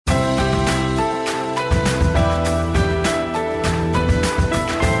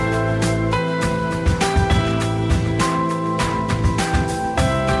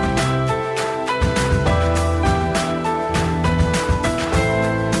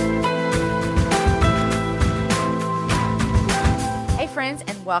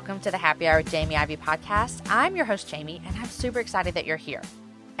and welcome to the Happy Hour with Jamie Ivy podcast. I'm your host, Jamie, and I'm super excited that you're here.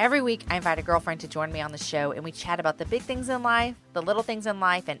 Every week, I invite a girlfriend to join me on the show, and we chat about the big things in life, the little things in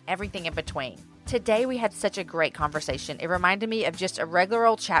life, and everything in between. Today, we had such a great conversation. It reminded me of just a regular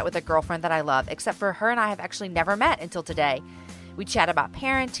old chat with a girlfriend that I love, except for her and I have actually never met until today. We chat about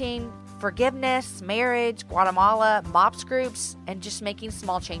parenting, forgiveness, marriage, Guatemala, MOPS groups, and just making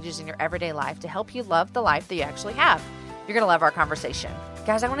small changes in your everyday life to help you love the life that you actually have. You're going to love our conversation.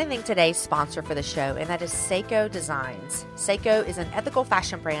 Guys, I want to thank today's sponsor for the show, and that is Seiko Designs. Seiko is an ethical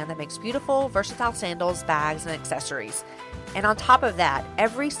fashion brand that makes beautiful, versatile sandals, bags, and accessories. And on top of that,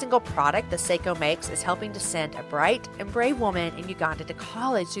 every single product that Seiko makes is helping to send a bright and brave woman in Uganda to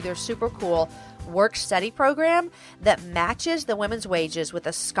college through their super cool work-study program that matches the women's wages with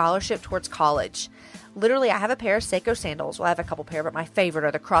a scholarship towards college. Literally, I have a pair of Seiko sandals. Well, I have a couple pair, but my favorite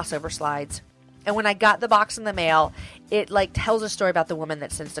are the crossover slides. And when I got the box in the mail, it tells a story about the woman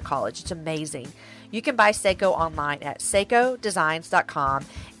that sends to college. It's amazing. You can buy Seiko online at seikodesigns.com.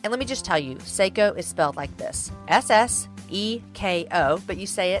 And let me just tell you, Seiko is spelled like this, S-S-E-K-O, but you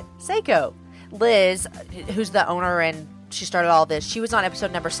say it Seiko. Liz, who's the owner and she started all this, she was on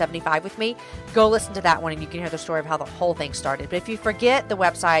episode number 75 with me. Go listen to that one and you can hear the story of how the whole thing started. But if you forget the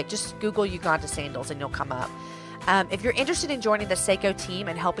website, just Google Uganda sandals and you'll come up. If you're interested in joining the Seiko team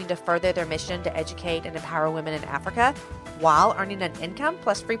and helping to further their mission to educate and empower women in Africa while earning an income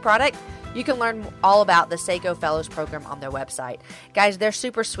plus free product, you can learn all about the Seiko Fellows program on their website. Guys, they're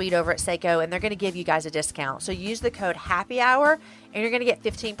super sweet over at Seiko, and they're going to give you guys a discount. So use the code HAPPYHOUR, and you're going to get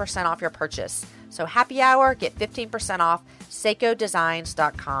 15% off your purchase. So Happy Hour, get 15% off,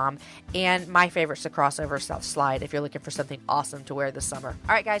 seikodesigns.com. And my favorite's the crossover slide if you're looking for something awesome to wear this summer.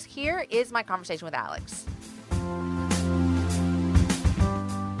 All right, guys, here is my conversation with Alex.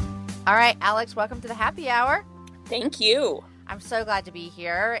 All right, Alex, welcome to the Happy Hour. Thank you. I'm so glad to be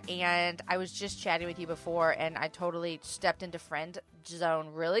here, and I was just chatting with you before, and I totally stepped into friend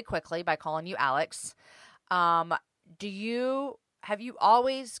zone really quickly by calling you Alex. Have you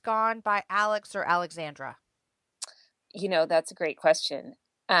always gone by Alex or Alexandra? You know, that's a great question.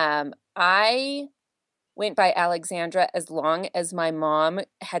 I went by Alexandra as long as my mom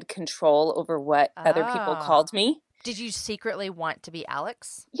had control over what other people called me. Did you secretly want to be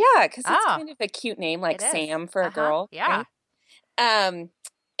Alex? Yeah, because it's kind of a cute name, like Sam for a girl. Yeah. Right?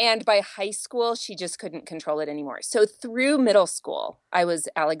 And by high school, she just couldn't control it anymore. So through middle school, I was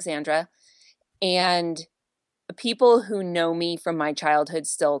Alexandra. And people who know me from my childhood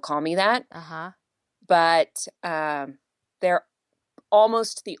still call me that. But they're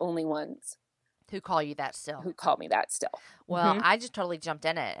almost the only ones who call you that still. Who call me that still. Well, I just totally jumped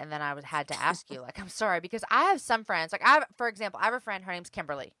in it, and then I had to ask you, I'm sorry, because I have some friends, for example, I have a friend, her name's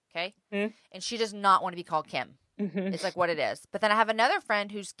Kimberly, okay? Mm-hmm. And she does not want to be called Kim. Mm-hmm. It's what it is. But then I have another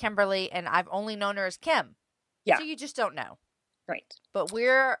friend who's Kimberly, and I've only known her as Kim. Yeah. So you just don't know. Right. But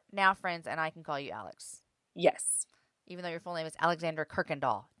we're now friends, and I can call you Alex. Yes. Even though your full name is Alexandra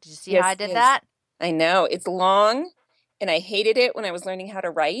Kuykendall. Did you see how I did that? I know. It's long, and I hated it when I was learning how to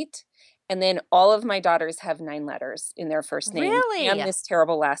write. And then all of my daughters have 9 letters in their first name. Really? And this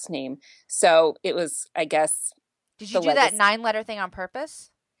terrible last name. So it was, I guess. Did you do that 9-letter thing on purpose?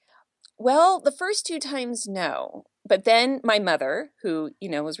 Well, the first 2 times, no. But then my mother, who,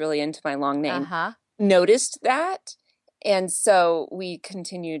 was really into my long name, noticed that. And so we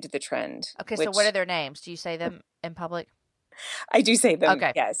continued the trend. Okay, so what are their names? Do you say them in public? I do say them.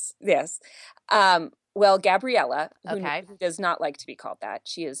 Okay. Yes. Well, Gabriella, who does not like to be called that.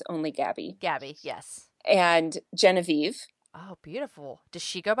 She is only Gabby. Gabby, yes. And Genevieve. Oh, beautiful. Does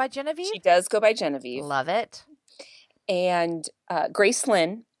she go by Genevieve? She does go by Genevieve. Love it. And Grace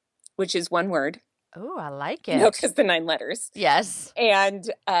Lynn, which is one word. Oh, I like it. Because the 9 letters. Yes.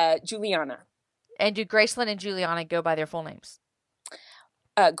 And Juliana. And do Gracelyn and Juliana go by their full names?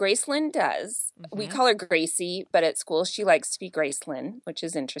 Gracelyn does. Mm-hmm. We call her Gracie, but at school she likes to be Gracelyn, which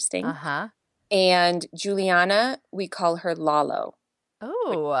is interesting. And Juliana, we call her Lalo.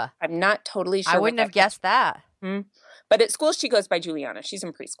 Oh. I'm not totally sure. I wouldn't have guessed that. Mm-hmm. But at school, she goes by Juliana. She's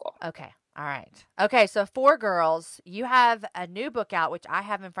in preschool. Okay. All right. Okay. So 4 girls, you have a new book out, which I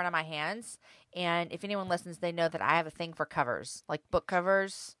have in front of my hands. And if anyone listens, they know that I have a thing for covers, like book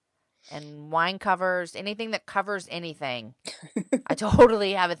covers and wine covers, anything that covers anything. I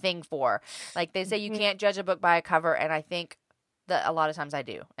totally have a thing for. Like they say you can't judge a book by a cover. And I think that a lot of times I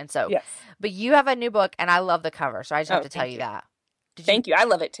do. And so, yes. But you have a new book and I love the cover. So I just have to tell you that. Thank you. I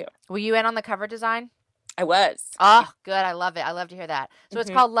love it too. Were you in on the cover design? I was. Oh, good. I love it. I love to hear that. So it's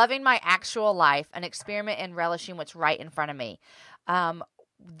called Loving My Actual Life, an experiment in relishing what's right in front of me.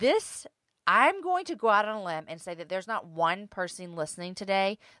 This I'm going to go out on a limb and say that there's not one person listening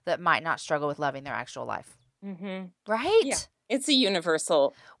today that might not struggle with loving their actual life. Mm-hmm. Right? Yeah. It's a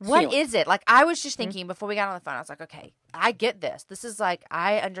universal What feeling. is it? Like, I was just thinking before we got on the phone, I was like, okay, I get this. This is like,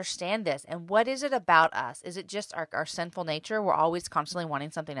 I understand this. And what is it about us? Is it just our sinful nature? We're always constantly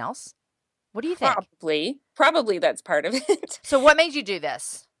wanting something else? What do you think? Probably that's part of it. So what made you do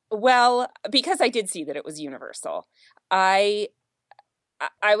this? Well, because I did see that it was universal. I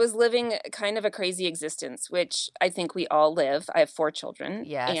was living kind of a crazy existence, which I think we all live. I have 4 children.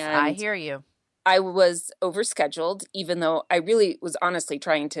 Yes, and I hear you. I was overscheduled, even though I really was honestly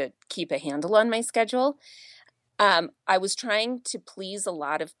trying to keep a handle on my schedule. I was trying to please a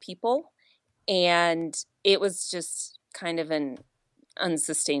lot of people, and it was just kind of an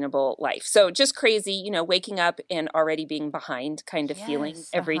unsustainable life. So just crazy, you know, waking up and already being behind kind of feeling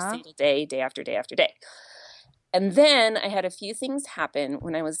every single day, day after day after day. And then I had a few things happen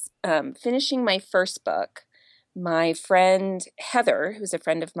when I was finishing my first book. My friend Heather, who's a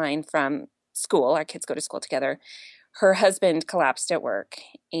friend of mine from school, our kids go to school together, her husband collapsed at work,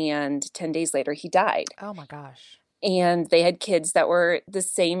 and 10 days later he died. Oh my gosh. And they had kids that were the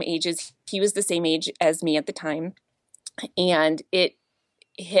same age as, he was the same age as me at the time. And it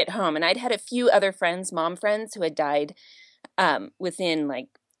hit home. And I'd had a few other friends, mom friends, who had died within like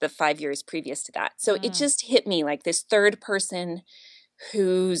the 5 years previous to that. So it just hit me like this third person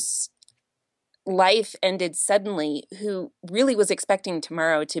whose life ended suddenly, who really was expecting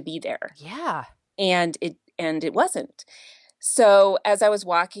tomorrow to be there. Yeah. And it wasn't. So as I was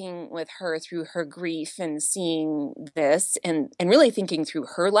walking with her through her grief and seeing this and really thinking through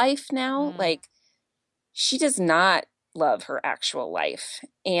her life now, like, she does not love her actual life.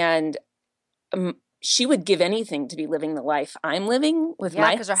 And she would give anything to be living the life I'm living with my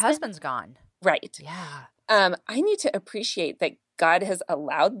husband. Yeah, because her husband's gone. Right. Yeah. I need to appreciate that God has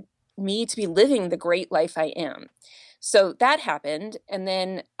allowed me to be living the great life I am. So that happened. And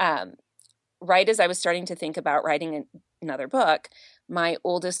then right as I was starting to think about writing another book, my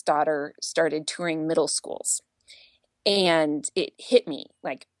oldest daughter started touring middle schools. And it hit me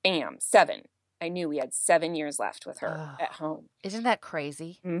like, bam, 7. I knew we had 7 years left with her at home. Isn't that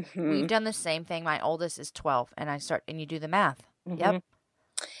crazy? Mm-hmm. We've done the same thing. My oldest is 12, and you do the math. Mm-hmm. Yep.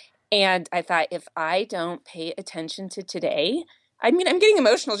 And I thought, if I don't pay attention to today, I mean, I'm getting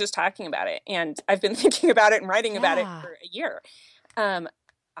emotional just talking about it. And I've been thinking about it and writing about it for a year.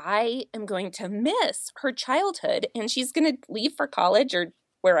 I am going to miss her childhood, and she's going to leave for college or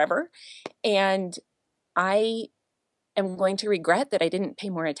wherever. And I am going to regret that I didn't pay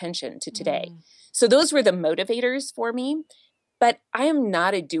more attention to today. So those were the motivators for me. But I am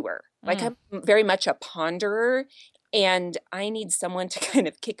not a doer. Like, I'm very much a ponderer. And I need someone to kind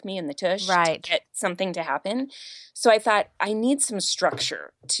of kick me in the tush to get something to happen. So I thought, I need some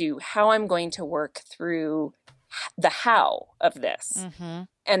structure to how I'm going to work through the how of this. Mm-hmm.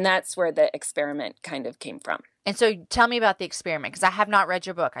 And that's where the experiment kind of came from. And so tell me about the experiment, because I have not read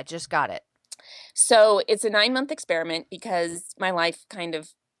your book. I just got it. So it's a 9-month experiment because my life kind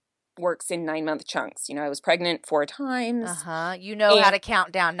of works in 9-month chunks. You know, I was pregnant 4 times. You know how to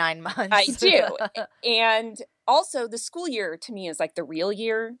count down 9 months. I do. And also the school year to me is like the real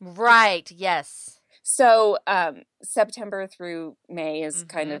year. Right. Yes. So September through May is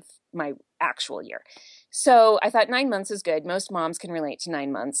kind of my actual year. So I thought 9 months is good. Most moms can relate to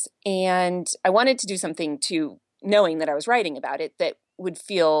 9 months. And I wanted to do something to, knowing that I was writing about it, that would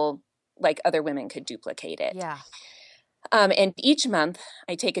feel like other women could duplicate it. Yeah. And each month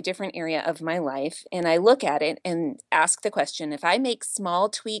I take a different area of my life and I look at it and ask the question, if I make small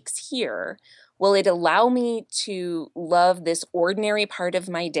tweaks here, will it allow me to love this ordinary part of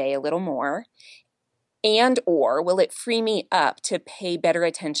my day a little more? And or will it free me up to pay better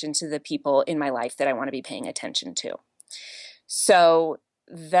attention to the people in my life that I want to be paying attention to? So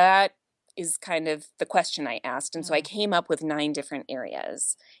that is kind of the question I asked. And so I came up with 9 different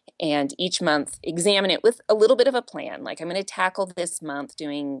areas, and each month examine it with a little bit of a plan. Like, I'm going to tackle this month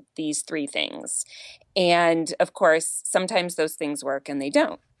doing these 3 things. And of course, sometimes those things work and they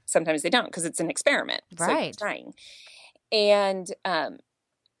don't. Sometimes they don't, because it's an experiment. Right. So you're trying. And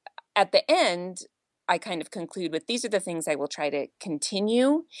at the end, I kind of conclude with, these are the things I will try to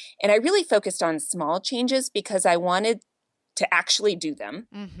continue. And I really focused on small changes because I wanted to actually do them.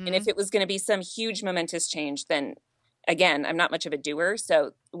 Mm-hmm. And if it was going to be some huge momentous change, then again, I'm not much of a doer,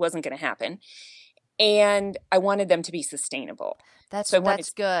 so it wasn't going to happen. And I wanted them to be sustainlike That's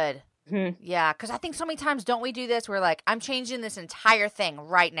good. Mm-hmm. Yeah, because I think so many times, don't we do this? We're like, I'm changing this entire thing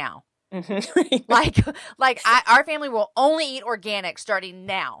right now. Mm-hmm. like our family will only eat organic starting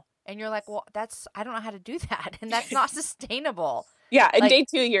now. And you're like, well, I don't know how to do that. And that's not sustainable. Yeah, and Like, day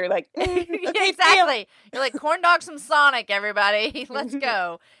 2, you're like, okay, exactly. You're like, corn dog some Sonic, everybody. Let's Mm-hmm.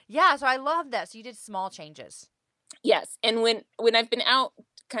 go. Yeah, so I love that. So you did small changes. Yes. And when I've been out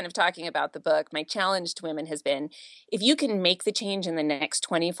kind of talking about the book, my challenge to women has been, if you can make the change in the next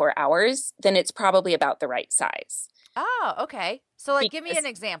 24 hours, then it's probably about the right size. Oh, okay. So like, give me Because, an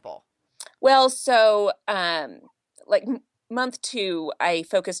example. well, so like month 2, I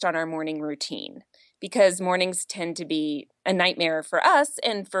focused on our morning routine because mornings tend to be a nightmare for us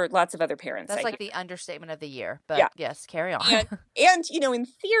and for lots of other parents. That's I like hear. the understatement of the year, but Yeah. yes, carry on. And in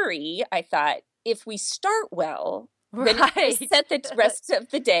theory, I thought if we start well, then we Right. set the rest of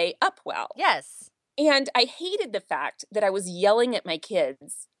the day up well. Yes. And I hated the fact that I was yelling at my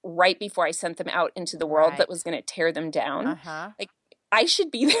kids right before I sent them out into the world that was going to tear them down. Uh-huh. Like, I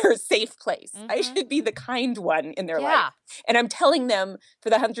should be their safe place. I Mhm. should be the kind one in their Yeah. life. And I'm telling them for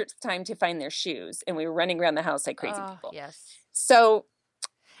the 100th time to find their shoes. And we were running around the house like crazy people. Yes. So,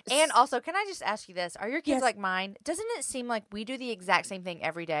 And also, can I just ask you this? Are your kids Yes. like mine? Doesn't it seem like we do the exact same thing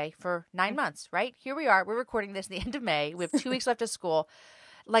every day for 9 months, right? Here we are. We're recording this at the end of May. We have 2 weeks left of school.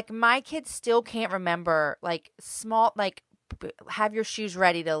 Like, my kids still can't remember, like, small, like, have your shoes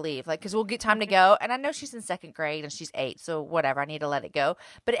ready to leave. Like, because we'll get time to go. And I know she's in 2nd grade and she's 8, so whatever. I need to let it go.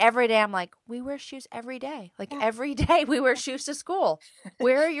 But every day I'm like, we wear shoes every day. Like, every day we wear shoes to school.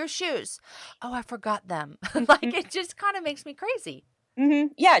 Where are your shoes? Oh, I forgot them. Like, it just kind of makes me crazy. Mm-hmm.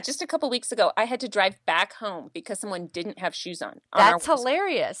 Yeah, just a couple weeks ago, I had to drive back home because someone didn't have shoes on. That's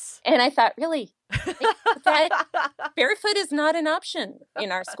hilarious. And I thought, really, that barefoot is not an option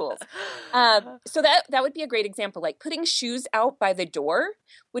in our schools. So that would be a great example. Like, putting shoes out by the door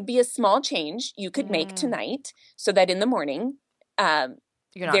would be a small change you could make tonight, so that in the morning,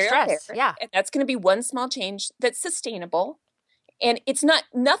 you're not stressed. Yeah, and that's going to be one small change that's sustainable. And it's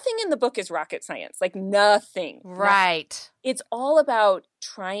nothing in the book is rocket science, like nothing. Right. Nothing. It's all about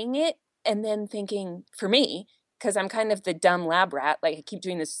trying it and then thinking, for me, because I'm kind of the dumb lab rat, like I keep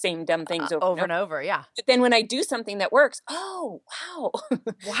doing the same dumb things over and over. Yeah. But then when I do something that works, oh, wow.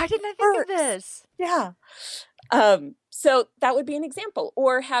 Why didn't I think of this? Yeah. So that would be an example.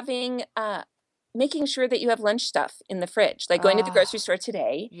 Or having, making sure that you have lunch stuff in the fridge, like going to the grocery store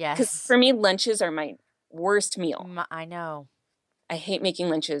today. Yes. Because for me, lunches are my worst meal. I know. I hate making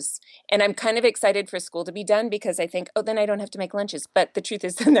lunches. And I'm kind of excited for school to be done because I think, oh, then I don't have to make lunches. But the truth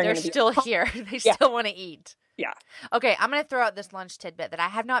is then they're going to be still here. They still want to eat. Yeah. Okay, I'm going to throw out this lunch tidbit that I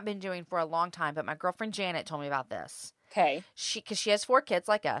have not been doing for a long time, but my girlfriend Janet told me about this. Okay. Because she has 4 kids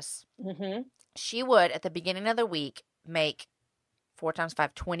like us. Mm-hmm. She would, at the beginning of the week, make 4 times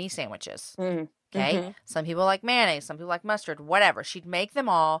 5, 20 sandwiches. Mm-hmm. Okay? Mm-hmm. Some people like mayonnaise, some people like mustard, whatever. She'd make them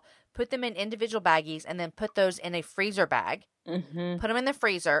all, put them in individual baggies, and then put those in a freezer bag. Mm-hmm. Put them in the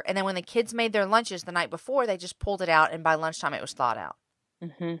freezer, and then when the kids made their lunches the night before, they just pulled it out, and by lunchtime it was thawed out.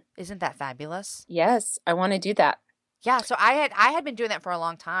 Mm-hmm. Isn't that fabulous? Yes, I want to do that. Yeah, so I had been doing that for a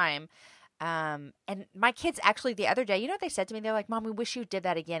long time, and my kids actually the other day, you know what they said to me? They're like, "Mom, we wish you did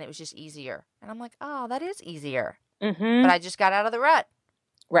that again. It was just easier." And I'm like, "Oh, that is easier." Mm-hmm. But I just got out of the rut,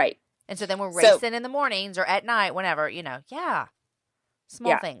 right? and so then we're racing in the mornings or at night, whenever, Yeah,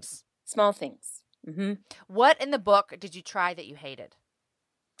 small things. Small things. Mm-hmm. What in the book did you try that you hated?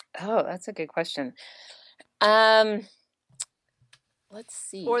 Oh, that's a good question. Let's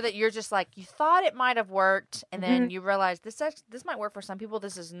see. Or that you're just like, you thought it might have worked, and then you realize this might work for some people.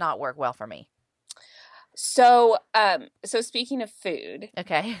 This does not work well for me. So speaking of food,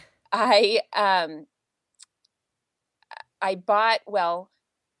 okay, I bought,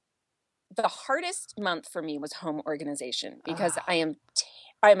 the hardest month for me was home organization because I am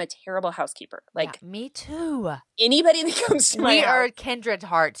a terrible housekeeper. Like, me too. Anybody that comes to my house, we are kindred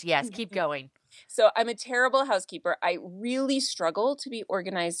hearts. Yes, keep going. So I'm a terrible housekeeper. I really struggle to be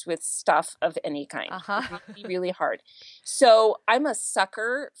organized with stuff of any kind. It's really, really hard. So I'm a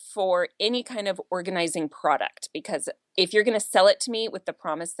sucker for any kind of organizing product because if you're going to sell it to me with the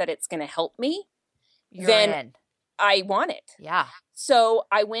promise that it's going to help me, then I want it. Yeah. So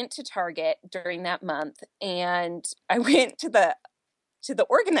I went to Target during that month and I went to the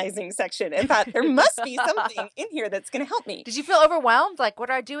organizing section and thought there must be something in here that's going to help me. Did you feel overwhelmed? Like, what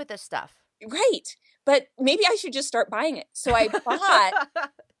do I do with this stuff? Right. But maybe I should just start buying it. So I bought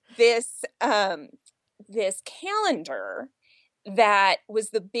this calendar that was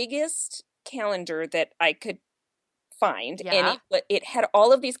the biggest calendar that I could find. Yeah. And it had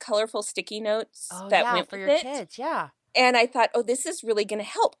all of these colorful sticky notes that went for with your it. kids. Yeah. And I thought, oh, this is really going to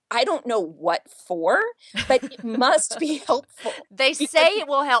help. I don't know what for, but it must be helpful. They say it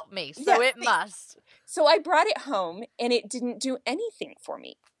will help me, so it must. So I brought it home and it didn't do anything for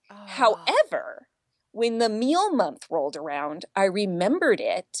me. However, when the meal month rolled around, I remembered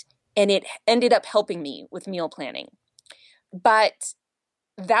it, and it ended up helping me with meal planning. But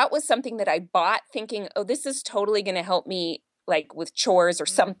that was something that I bought thinking, oh, this is totally going to help me like with chores or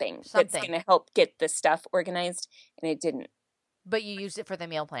something that's going to help get the stuff organized. And it didn't. But you used it for the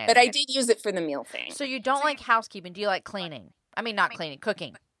meal planning. But I did use it for the meal thing. So you don't like housekeeping. Do you like cleaning? I mean, not cleaning,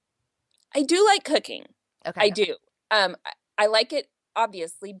 cooking. I do like cooking. Okay. I do. I like it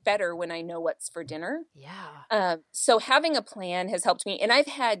obviously better when I know what's for dinner. Yeah. So having a plan has helped me. And I've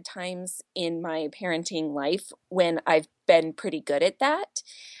had times in my parenting life when I've been pretty good at that.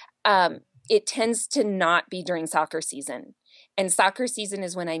 It tends to not be during soccer season. And soccer season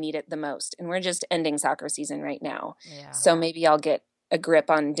is when I need it the most. And we're just ending soccer season right now. Yeah. So maybe I'll get a grip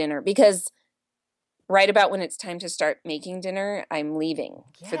on dinner, because right about when it's time to start making dinner, I'm leaving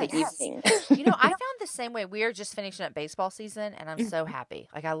for the evening. You know, I found the same way. We are just finishing up baseball season, and I'm so happy.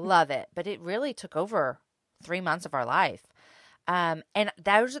 Like, I love it. But it really took over 3 months of our life. And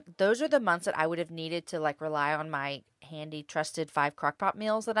those are the months that I would have needed to, like, rely on my handy, trusted 5 crock-pot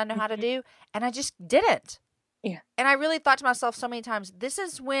meals that I know how to do. And I just didn't. Yeah. And I really thought to myself so many times, this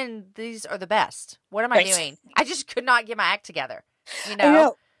is when these are the best. What am I doing? I just could not get my act together. You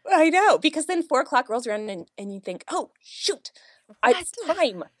know? I know. Because then 4 o'clock rolls around and you think, oh, shoot, it's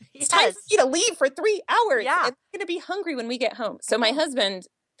time. It's time for me to leave for 3 hours. Yeah. I'm going to be hungry when we get home. So my husband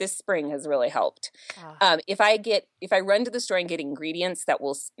this spring has really helped. If I run to the store and get ingredients that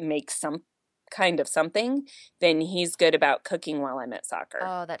will make some kind of something, then he's good about cooking while I'm at soccer.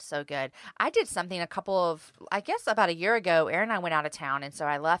 Oh, that's so good. I did something about a year ago. Aaron and I went out of town, and so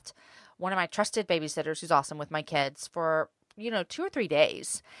I left one of my trusted babysitters, who's awesome, with my kids for 2 or 3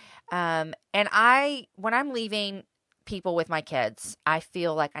 days. And when I'm leaving people with my kids, I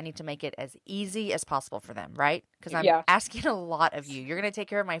feel like I need to make it as easy as possible for them, right? Because I'm asking a lot of you. You're going to take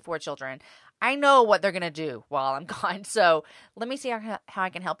care of my 4 children. I know what they're going to do while I'm gone. So let me see how I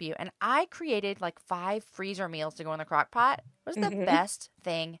can help you. And I created like 5 freezer meals to go in the crock pot. It was the best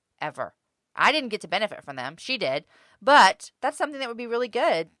thing ever. I didn't get to benefit from them. She did. But that's something that would be really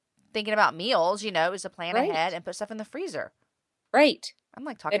good. Thinking about meals, is to plan ahead and put stuff in the freezer. Right. I'm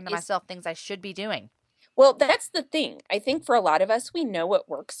like talking to myself things I should be doing. Well, that's the thing. I think for a lot of us, we know what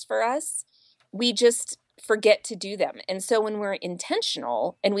works for us. We just forget to do them. And so when we're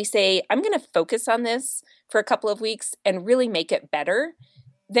intentional and we say, I'm going to focus on this for a couple of weeks and really make it better,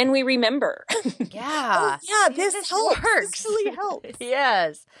 then we remember. Yeah. This helps. This really helps.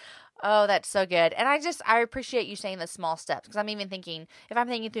 Yes. Oh, that's so good. And I appreciate you saying the small steps, because I'm even thinking, if I'm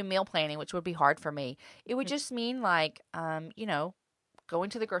thinking through meal planning, which would be hard for me, it would just mean like, going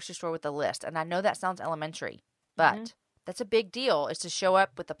to the grocery store with a list. And I know that sounds elementary, but that's a big deal, is to show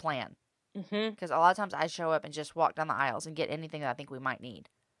up with a plan. Because a lot of times I show up and just walk down the aisles and get anything that I think we might need.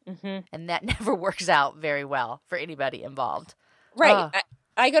 And that never works out very well for anybody involved. Right.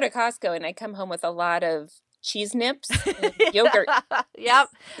 I go to Costco and I come home with a lot of cheese nips and yogurt. Yep.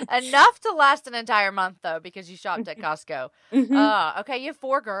 Enough to last an entire month, though, because you shopped at Costco. Okay, you have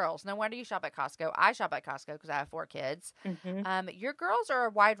 4 girls. No wonder you shop at Costco. I shop at Costco because I have 4 kids. Your girls are a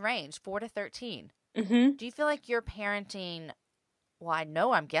wide range, 4 to 13. Do you feel like you're parenting?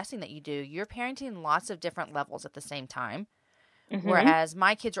 Well, I'm guessing that you do. You're parenting lots of different levels at the same time, whereas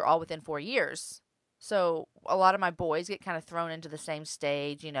my kids are all within 4 years. So a lot of my boys get kind of thrown into the same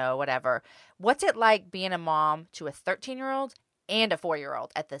stage, whatever. What's it like being a mom to a 13-year-old and a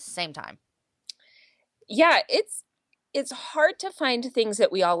 4-year-old at the same time? Yeah, it's hard to find things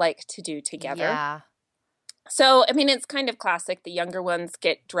that we all like to do together. Yeah. So, I mean, it's kind of classic. The younger ones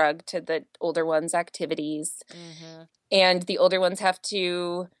get drugged to the older ones' activities. And the older ones have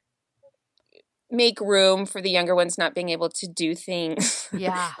to make room for the younger ones not being able to do things.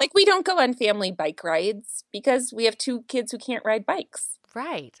 Yeah. Like, we don't go on family bike rides because we have 2 kids who can't ride bikes.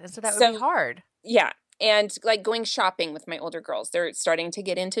 Right. And so that would be hard. Yeah. And like going shopping with my older girls, they're starting to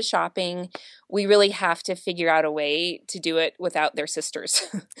get into shopping. We really have to figure out a way to do it without their sisters,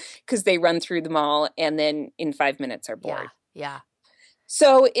 because they run through the mall and then in 5 minutes are bored. Yeah.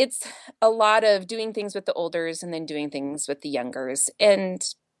 So it's a lot of doing things with the olders and then doing things with the youngers. And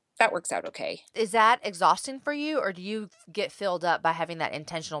that works out okay. Is that exhausting for you, or do you get filled up by having that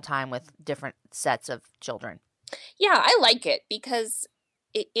intentional time with different sets of children? Yeah, I like it because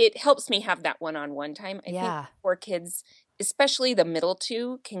it helps me have that one-on-one time. I think 4 kids, especially the middle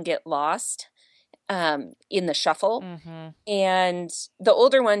 2, can get lost in the shuffle. And the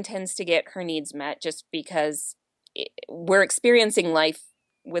older one tends to get her needs met just because we're experiencing life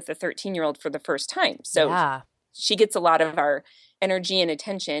with a 13-year-old for the first time. So she gets a lot of our energy and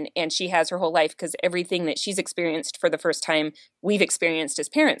attention, and she has her whole life because everything that she's experienced for the first time, we've experienced as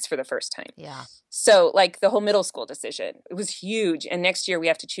parents for the first time. Yeah. So like the whole middle school decision, it was huge. And next year we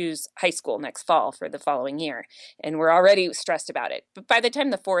have to choose high school next fall for the following year. And we're already stressed about it. But by the time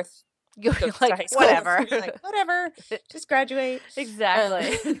the fourth You're goes to like, high school, whatever. you're like, whatever, just graduate.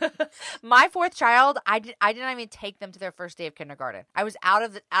 Exactly. My fourth child, I didn't even take them to their first day of kindergarten. I was out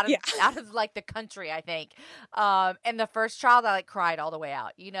of like the country, I think. And the first child, I like cried all the way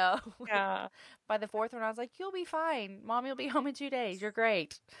out, you know? Yeah. By the fourth one, I was like, you'll be fine. Mommy will be home in 2 days. You're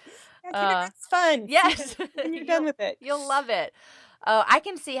great. Yeah, it's fun. Yes. When you're done with it. You'll love it. I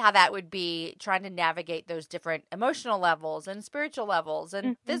can see how that would be, trying to navigate those different emotional levels and spiritual levels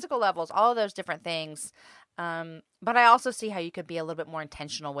and physical levels, all of those different things. But I also see how you could be a little bit more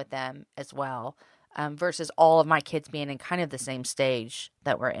intentional with them as well, versus all of my kids being in kind of the same stage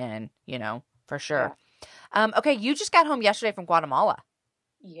that we're in, you know, for sure. Yeah. Okay, you just got home yesterday from Guatemala.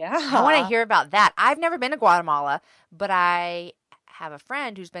 Yeah. I want to hear about that. I've never been to Guatemala, but I have a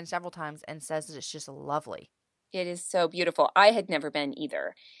friend who's been several times and says that it's just lovely. It is so beautiful. I had never been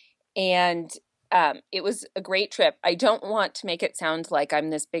either. And it was a great trip. I don't want to make it sound like I'm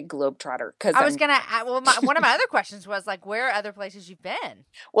this big globetrotter. I was going to, one of my other questions was like, where are other places you've been?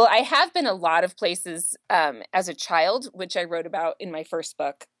 Well, I have been a lot of places as a child, which I wrote about in my first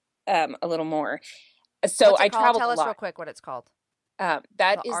book a little more. So I traveled a lot. Tell us real quick what it's called. That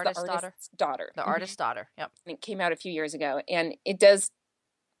the is Artist's The Artist's Daughter. The Artist's Daughter, yep. And it came out a few years ago. And it does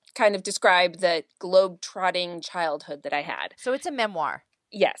kind of describe the globe-trotting childhood that I had. So it's a memoir.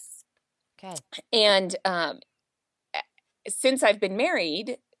 Yes. Okay. And since I've been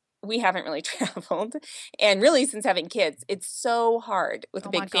married, we haven't really traveled. And really, since having kids, it's so hard with a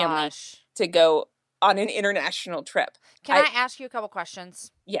big family to go on an international trip. Can I ask you a couple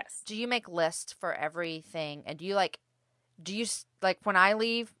questions? Yes. Do you make lists for everything? And do you when I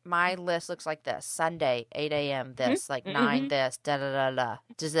leave, my list looks like this: Sunday, 8 a.m. this, 9 this, da da da da.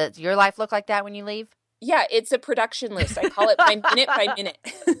 Does your life look like that when you leave? Yeah, it's a production list. I call it my minute by minute.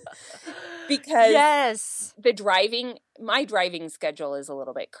 Because my driving schedule is a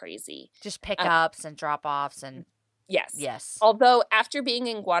little bit crazy. Just pickups and drop-offs and Yes. Although after being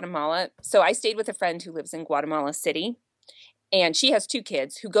in Guatemala, so I stayed with a friend who lives in Guatemala City, and she has 2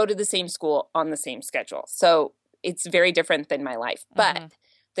 kids who go to the same school on the same schedule. So it's very different than my life. But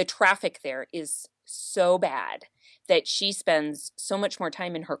the traffic there is so bad that she spends so much more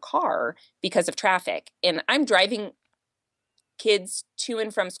time in her car because of traffic. And I'm driving kids to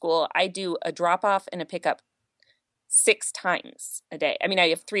and from school. I do a drop-off and a pickup 6 times a day. I mean, I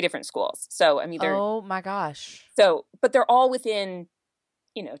have 3 different schools. So I'm either... Oh, my gosh. So, but they're all within,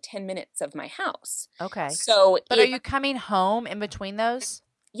 10 minutes of my house. Okay. So... But are you coming home in between those?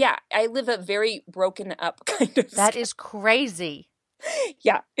 Yeah, I live a very broken up kind of... That is crazy.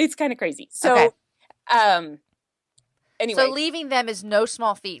 Yeah, it's kind of crazy. So, anyway. So leaving them is no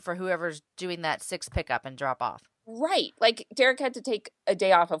small feat for whoever's doing that 6 pickup and drop off. Right. Like Derek had to take a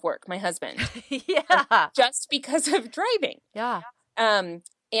day off of work, my husband. Yeah. Just because of driving. Yeah. And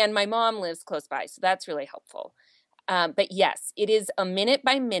my mom lives close by, so that's really helpful. But yes, it is a minute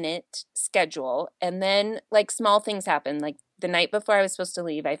by minute schedule. And then like small things happen. Like the night before I was supposed to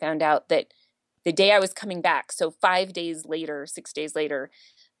leave, I found out that the day I was coming back, so 6 days later,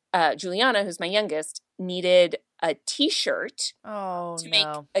 Juliana, who's my youngest, needed a T-shirt to make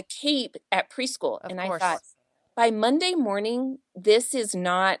a cape at preschool. Of course. I thought, by Monday morning, this is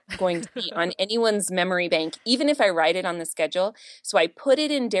not going to be on anyone's memory bank, even if I write it on the schedule. So I put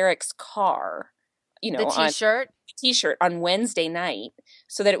it in Derek's car, the T-shirt on Wednesday night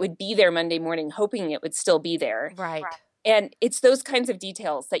so that it would be there Monday morning, hoping it would still be there. Right. And it's those kinds of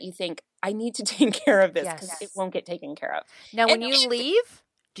details that you think, I need to take care of this because it won't get taken care of. Now, when you leave,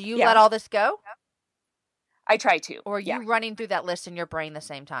 do you let all this go? I try to. Or are you running through that list in your brain the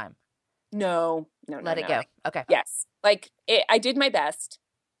same time? No. Let it go. Okay. Yes. Like, I did my best,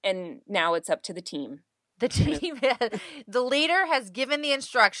 and now it's up to the team. The team, the leader has given the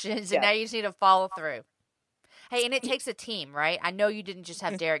instructions, and now you just need to follow through. Hey, and it takes a team, right? I know you didn't just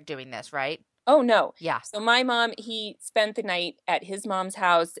have Derek doing this, right? Oh, no. Yeah. So my mom, he spent the night at his mom's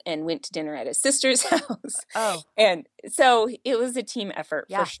house and went to dinner at his sister's house. Oh. And so it was a team effort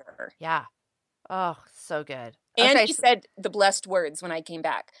for sure. Yeah. Oh, so good. And he said the blessed words when I came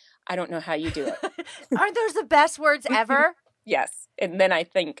back. I don't know how you do it. Aren't those the best words ever? Yes. And then I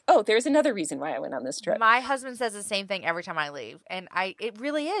think, there's another reason why I went on this trip. My husband says the same thing every time I leave. And it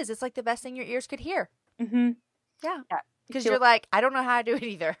really is. It's like the best thing your ears could hear. Mm-hmm. Yeah. Because you're like, I don't know how to do it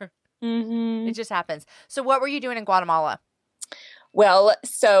either. Mm-hmm. It just happens. So what were you doing in Guatemala? Well,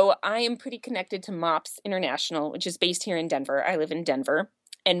 so I am pretty connected to MOPS International, which is based here in Denver. I live in Denver.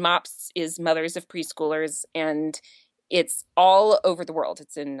 And MOPS is Mothers of Preschoolers, and it's all over the world.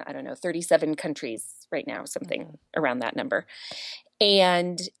 It's in, I don't know, 37 countries right now, something around that number.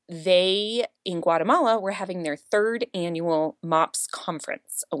 And they, in Guatemala, were having their third annual MOPS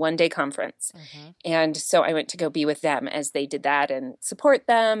conference, a one-day conference. And so I went to go be with them as they did that and support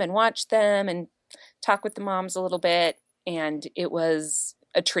them and watch them and talk with the moms a little bit. And it was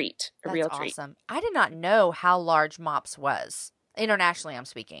a treat, a real treat. That's awesome. I did not know how large MOPS was. Internationally, I'm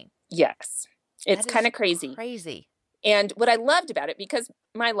speaking. Yes. It's kind of crazy. Crazy. And what I loved about it, because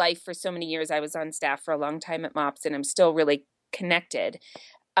my life for so many years, I was on staff for a long time at MOPS, and I'm still really connected.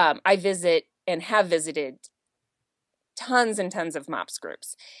 I visit and have visited tons and tons of MOPS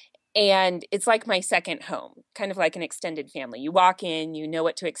groups. And it's like my second home, kind of like an extended family. You walk in, you know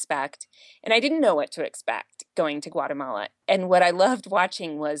what to expect. And I didn't know what to expect going to Guatemala. And what I loved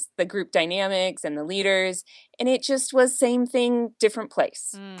watching was the group dynamics and the leaders. And it just was same thing, different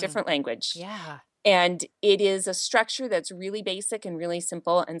place, different language. Yeah. And it is a structure that's really basic and really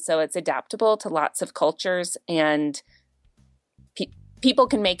simple. And so it's adaptable to lots of cultures. And people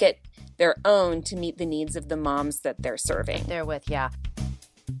can make it their own to meet the needs of the moms that they're serving. They're with, yeah.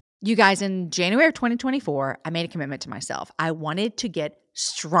 You guys, in January of 2024, I made a commitment to myself. I wanted to get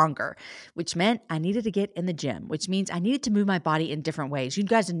stronger, which meant I needed to get in the gym, which means I needed to move my body in different ways. You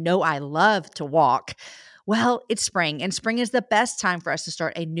guys know I love to walk. Well, it's spring, and spring is the best time for us to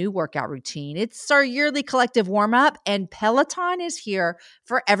start a new workout routine. It's our yearly collective warm-up, and Peloton is here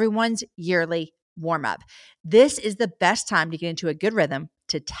for everyone's yearly warm-up. This is the best time to get into a good rhythm,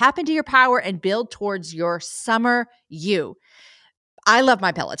 to tap into your power and build towards your summer you. I love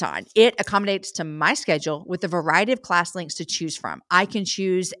my Peloton. It accommodates to my schedule with a variety of class links to choose from. I can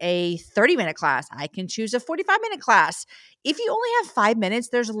choose a 30-minute class. I can choose a 45-minute class. If you only have 5 minutes,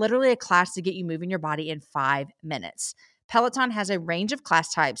 there's literally a class to get you moving your body in 5 minutes. Peloton has a range of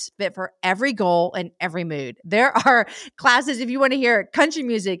class types fit for every goal and every mood. There are classes if you want to hear country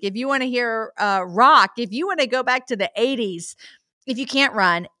music, if you want to hear rock, if you want to go back to the 80s. If you can't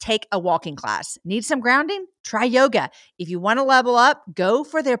run, take a walking class. Need some grounding? Try yoga. If you want to level up, go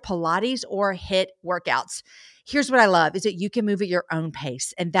for their Pilates or HIIT workouts. Here's what I love is that you can move at your own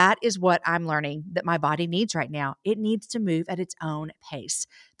pace. And that is what I'm learning that my body needs right now. It needs to move at its own pace.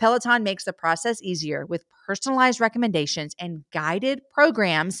 Peloton makes the process easier with personalized recommendations and guided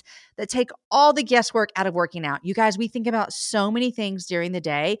programs that take all the guesswork out of working out. You guys, we think about so many things during the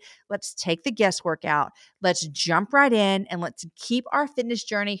day. Let's take the guesswork out. Let's jump right in and let's keep our fitness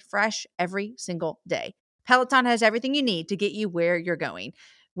journey fresh every single day. Peloton has everything you need to get you where you're going.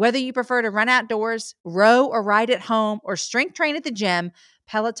 Whether you prefer to run outdoors, row or ride at home, or strength train at the gym,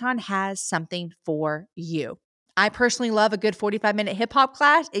 Peloton has something for you. I personally love a good 45-minute hip hop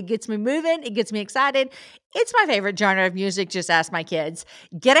class. It gets me moving. It gets me excited. It's my favorite genre of music. Just ask my kids.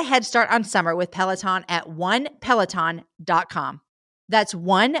 Get a head start on summer with Peloton at onepeloton.com. That's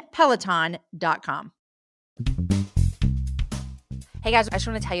onepeloton.com. Hey guys, I just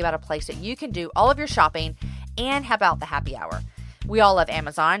want to tell you about a place that you can do all of your shopping and have out the happy hour. We all love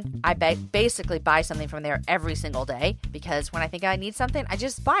Amazon. I basically buy something from there every single day because when I think I need something, I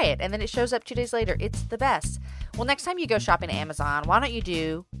just buy it and then it shows up 2 days later. It's the best. Well, next time you go shopping at Amazon, why don't you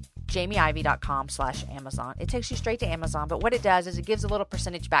do jamieivey.com/Amazon. It takes you straight to Amazon, but what it does is it gives a little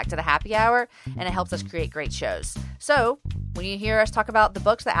percentage back to the happy hour and it helps us create great shows. So when you hear us talk about the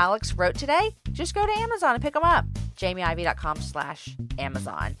books that Alex wrote today, just go to Amazon and pick them up.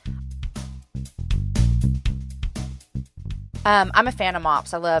 jamieivey.com/Amazon. I'm a fan of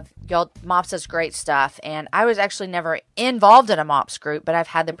MOPS. I love y'all. MOPS does great stuff. And I was actually never involved in a MOPS group, but I've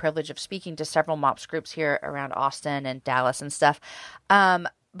had the privilege of speaking to several MOPS groups here around Austin and Dallas and stuff.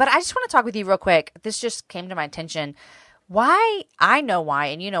 But I just want to talk with you real quick. This just came to my attention. Why? I know why,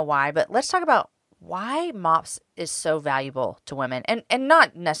 and you know why, but let's talk about why MOPS is so valuable to women. And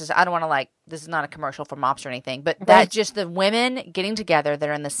not necessarily, I don't want to this is not a commercial for MOPS or anything, but that just the women getting together that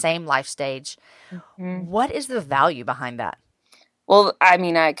are in the same life stage. Mm-hmm. What is the value behind that? Well, I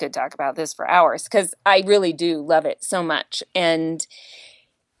mean, I could talk about this for hours because I really do love it so much. And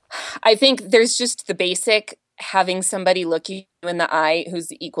I think there's just the basic having somebody look you in the eye who's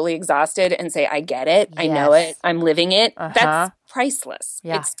equally exhausted and say, I get it. Yes. I know it. I'm living it. Uh-huh. That's priceless.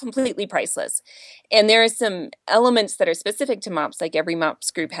 Yeah. It's completely priceless. And there are some elements that are specific to MOPS, like every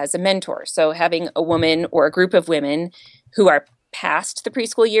MOPS group has a mentor. So having a woman or a group of women who are past the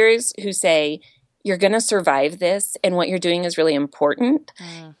preschool years who say, you're going to survive this, and what you're doing is really important,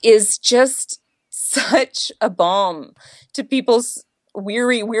 is just such a balm to people's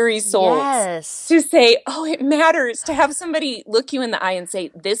weary souls Yes. to say, oh, it matters, to have somebody look you in the eye and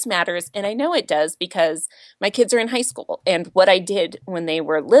say, this matters. And I know it does because my kids are in high school and what I did when they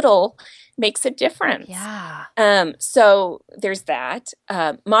were little makes a difference. Yeah. So there's that.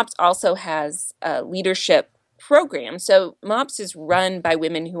 MOPS also has a leadership program. So MOPS is run by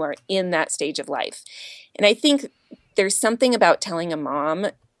women who are in that stage of life. And I think there's something about telling a mom,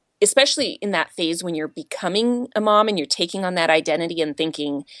 especially in that phase when you're becoming a mom and you're taking on that identity and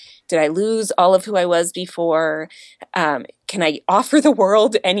thinking, did I lose all of who I was before? Can I offer the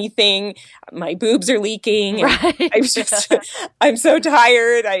world anything? My boobs are leaking. Right. I'm so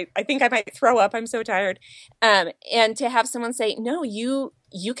tired. I think I might throw up. I'm so tired. And to have someone say, no, you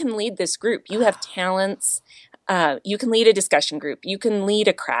can lead this group. You have talents. You can lead a discussion group. You can lead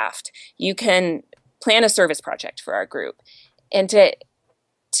a craft. You can plan a service project for our group. And to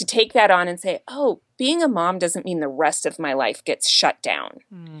take that on and say, oh, being a mom doesn't mean the rest of my life gets shut down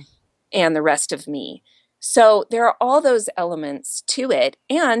and the rest of me. So there are all those elements to it.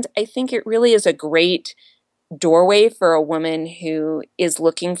 And I think it really is a great doorway for a woman who is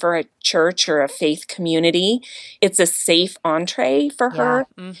looking for a church or a faith community. It's a safe entree for her.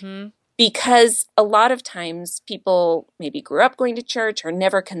 Mm-hmm. Because a lot of times people maybe grew up going to church or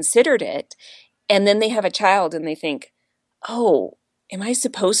never considered it. And then they have a child and they think, oh, am I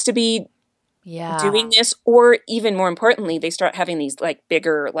supposed to be doing this? Or even more importantly, they start having these like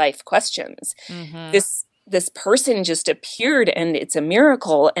bigger life questions. Mm-hmm. This person just appeared and it's a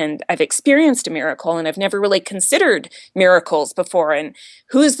miracle and I've experienced a miracle and I've never really considered miracles before. And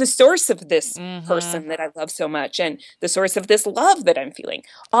who is the source of this person that I love so much and the source of this love that I'm feeling?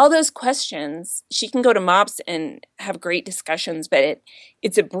 All those questions, she can go to MOPS and have great discussions, but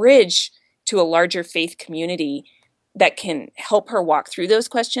it's a bridge to a larger faith community that can help her walk through those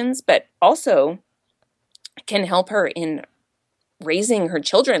questions, but also can help her in raising her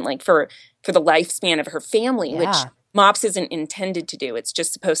children, like for the lifespan of her family, which MOPS isn't intended to do. It's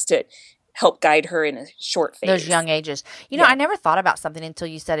just supposed to help guide her in a short phase. Those young ages. You know, I never thought about something until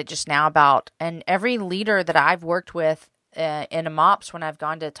you said it just now about, and every leader that I've worked with in a MOPS, when I've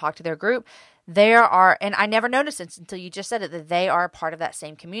gone to talk to their group, there are, and I never noticed this until you just said it, that they are part of that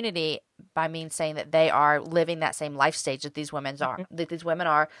same community by means saying that they are living that same life stage that these women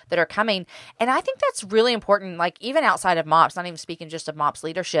are, that are coming. And I think that's really important, like even outside of MOPS, not even speaking just of MOPS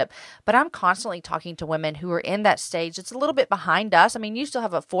leadership, but I'm constantly talking to women who are in that stage. It's a little bit behind us. I mean, you still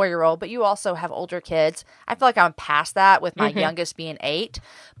have a 4-year-old, but you also have older kids. I feel like I'm past that with my youngest being 8.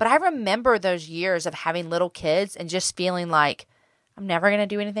 But I remember those years of having little kids and just feeling like, I'm never going to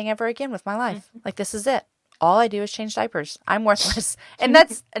do anything ever again with my life. Like, this is it. All I do is change diapers. I'm worthless. And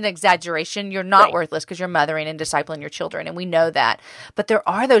that's an exaggeration. You're not worthless because you're mothering and discipling your children. And we know that. But there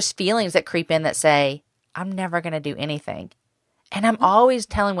are those feelings that creep in that say, I'm never going to do anything. And I'm always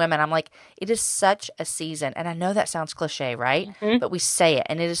telling women, I'm like, it is such a season. And I know that sounds cliche, right? But we say it.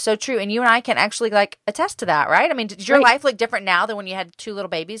 And it is so true. And you and I can actually like attest to that, right? I mean, does your life look different now than when you had 2 little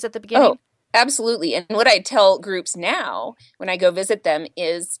babies at the beginning? Oh. Absolutely. And what I tell groups now when I go visit them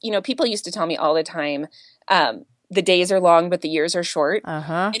is, you know, people used to tell me all the time, the days are long, but the years are short.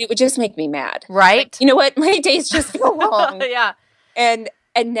 And it would just make me mad. Right. Like, you know what? My days just feel long. Yeah. And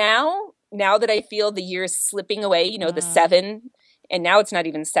now that I feel the years slipping away, you know, the 7, and now it's not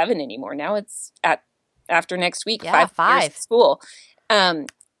even 7 anymore. Now it's after next week, 5 years of school,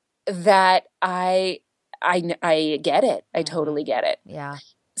 that I get it. I totally get it. Yeah.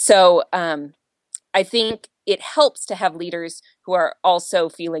 So I think it helps to have leaders who are also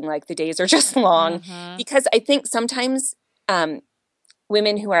feeling like the days are just long, because I think sometimes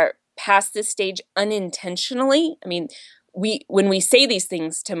women who are past this stage unintentionally, I mean, when we say these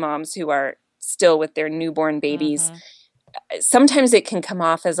things to moms who are still with their newborn babies, sometimes it can come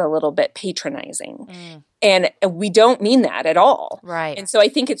off as a little bit patronizing. And we don't mean that at all. Right. And so I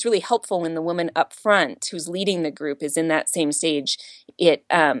think it's really helpful when the woman up front who's leading the group is in that same stage. It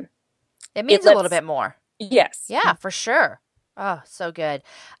means a little bit more. Yes. Yeah, for sure. Oh, so good.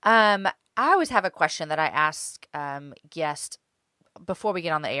 I always have a question that I ask guests before we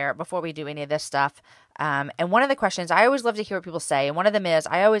get on the air, before we do any of this stuff. And one of the questions, I always love to hear what people say. And one of them is,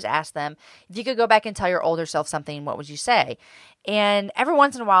 I always ask them, if you could go back and tell your older self something, what would you say? And every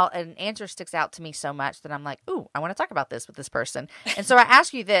once in a while, an answer sticks out to me so much that I'm like, ooh, I want to talk about this with this person. And so I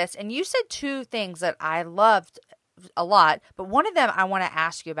ask you this, and you said 2 things that I loved a lot. But one of them I want to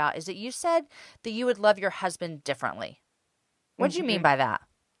ask you about is that you said that you would love your husband differently. What do you mean by that?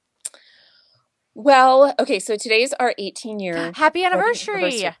 Well, okay, so today's our 18-year happy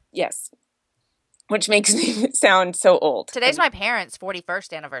anniversary. Yes. Which makes me sound so old. Today's my parents'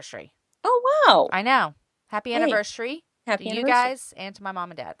 41st anniversary. Oh, wow. I know. Happy anniversary. Happy to you anniversary. guys and to my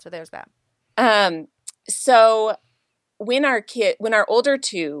mom and dad. So there's that. So when our older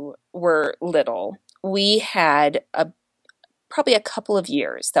two were little, we had probably a couple of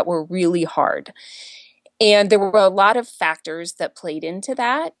years that were really hard. And there were a lot of factors that played into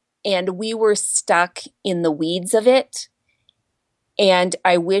that. And we were stuck in the weeds of it. And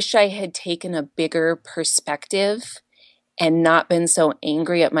I wish I had taken a bigger perspective and not been so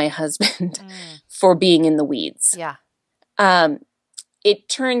angry at my husband for being in the weeds. Yeah. It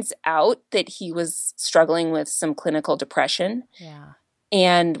turns out that he was struggling with some clinical depression. Yeah.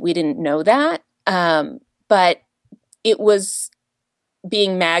 And we didn't know that. But it was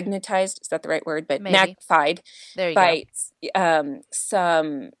being magnetized. Is that the right word? But maybe. Magnified by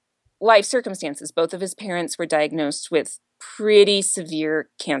some life circumstances. Both of his parents were diagnosed with pretty severe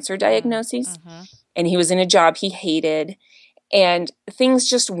cancer diagnoses. And he was in a job he hated. And things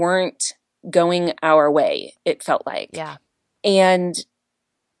just weren't going our way, it felt like. Yeah. And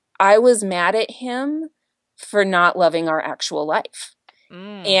I was mad at him for not loving our actual life.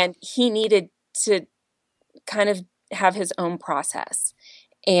 And he needed to kind of have his own process.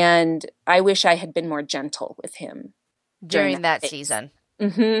 And I wish I had been more gentle with him during that season.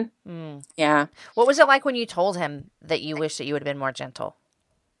 Yeah. What was it like when you told him that you wish that you would have been more gentle?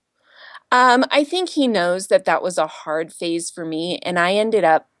 I think he knows that was a hard phase for me. And I ended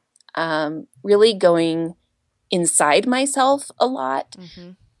up really going inside myself a lot.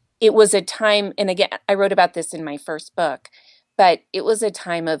 It was a time, and again, I wrote about this in my first book, but it was a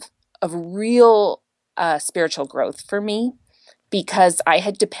time of real spiritual growth for me because I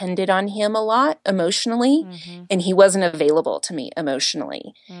had depended on him a lot emotionally, and he wasn't available to me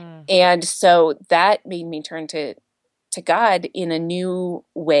emotionally. And so that made me turn to God in a new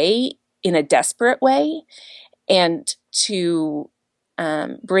way, in a desperate way, and to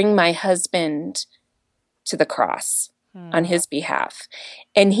bring my husband to the cross on his behalf.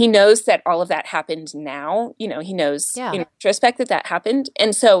 And he knows that all of that happened now. You know, he knows in retrospect that happened.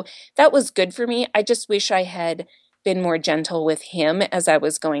 And so that was good for me. I just wish I had been more gentle with him as I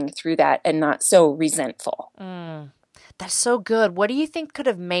was going through that and not so resentful. That's so good. What do you think could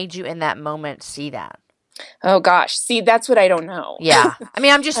have made you in that moment see that? Oh, gosh. See, that's what I don't know. Yeah. I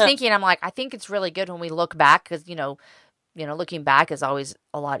mean, I'm just thinking, I'm like, I think it's really good when we look back because, looking back is always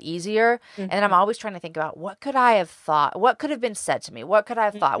a lot easier. And I'm always trying to think about what could I have thought? What could have been said to me? What could I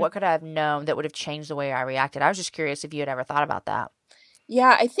have thought? What could I have known that would have changed the way I reacted? I was just curious if you had ever thought about that.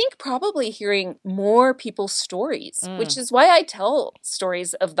 Yeah, I think probably hearing more people's stories, which is why I tell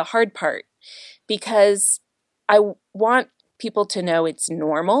stories of the hard part, because I want people to know it's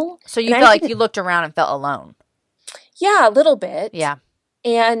normal. So you felt like you looked around and felt alone? Yeah, a little bit. Yeah.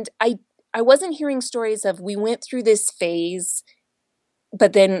 And I wasn't hearing stories of we went through this phase,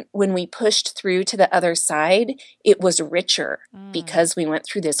 but then when we pushed through to the other side, it was richer because we went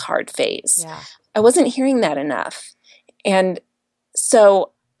through this hard phase. Yeah. I wasn't hearing that enough. And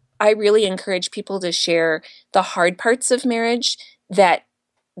so I really encourage people to share the hard parts of marriage that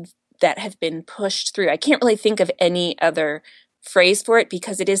have been pushed through. I can't really think of any other phrase for it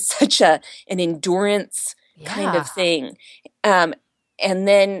because it is such an endurance kind of thing. And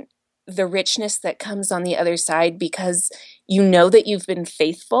then the richness that comes on the other side because you know that you've been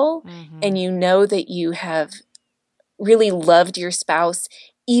faithful and you know that you have really loved your spouse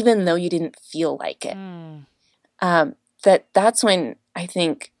even though you didn't feel like it. That's when I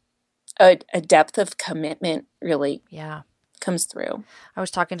think a depth of commitment really comes through. I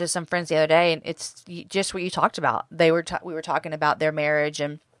was talking to some friends the other day, and it's just what you talked about. We were talking about their marriage,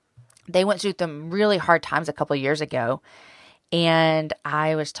 and they went through some really hard times a couple of years ago. And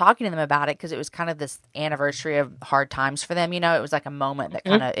I was talking to them about it because it was kind of this anniversary of hard times for them. It was like a moment that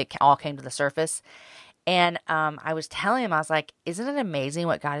kind of it all came to the surface. And I was telling them, I was like, isn't it amazing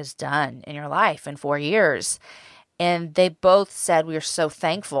what God has done in your life in 4 years? And they both said we are so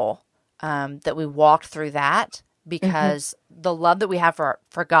thankful that we walked through that because the love that we have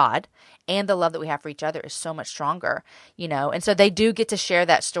for God and the love that we have for each other is so much stronger, And so they do get to share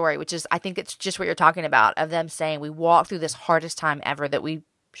that story, which is, I think it's just what you're talking about, of them saying we walked through this hardest time ever that we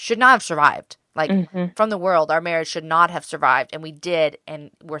should not have survived. Like from the world, our marriage should not have survived, and we did,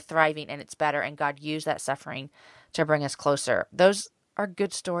 and we're thriving, and it's better, and God used that suffering to bring us closer. Those are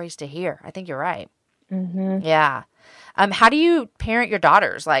good stories to hear. I think you're right. Yeah. How do you parent your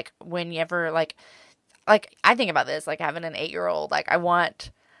daughters? Like when you ever like I think about this, like having an 8-year-old, like I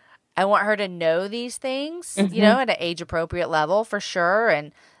want her to know these things, at an age appropriate level for sure.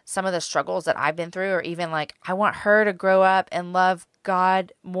 And some of the struggles that I've been through, or even like, I want her to grow up and love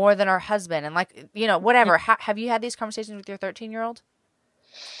God more than our husband. And like, whatever. Have you had these conversations with your 13-year-old?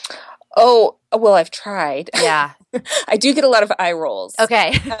 Oh, well, I've tried. Yeah. I do get a lot of eye rolls.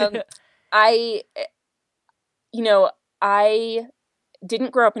 Okay. I, I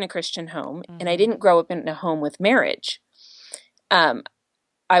didn't grow up in a Christian home, and I didn't grow up in a home with marriage.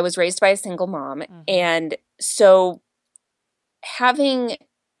 I was raised by a single mom. And so I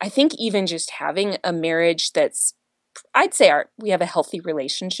think even just having a marriage I'd say we have a healthy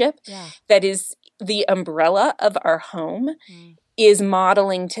relationship that is the umbrella of our home is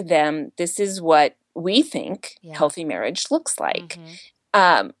modeling to them, this is what we think healthy marriage looks like.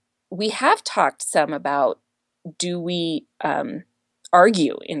 We have talked some about, do we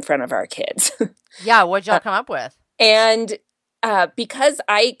argue in front of our kids? Yeah, what'd y'all come up with? And because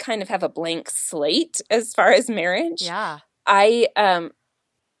I kind of have a blank slate as far as marriage,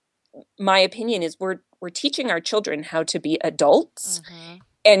 my opinion is we're teaching our children how to be adults.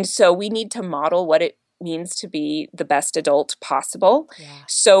 And so we need to model what it means to be the best adult possible.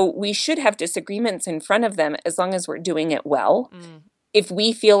 So we should have disagreements in front of them as long as we're doing it well. If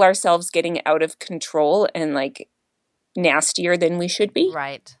we feel ourselves getting out of control and like nastier than we should be,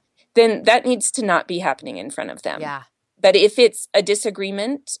 then that needs to not be happening in front of them. But if it's a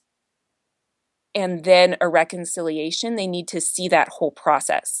disagreement and then a reconciliation, they need to see that whole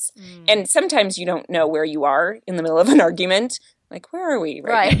process. And sometimes you don't know where you are in the middle of an argument. Like, where are we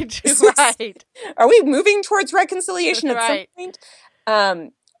right now? Are we moving towards reconciliation at some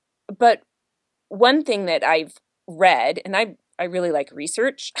point? But one thing that I've read, and I really like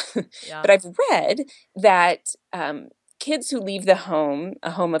research, but I've read that kids who leave the home,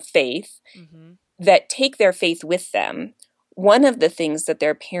 a home of faith, that take their faith with them, one of the things that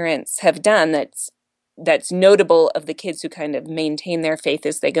their parents have done that's notable of the kids who kind of maintain their faith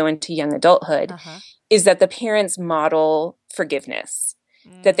as they go into young adulthood is that the parents model forgiveness,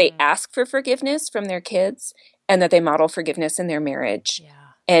 that they ask for forgiveness from their kids, and that they model forgiveness in their marriage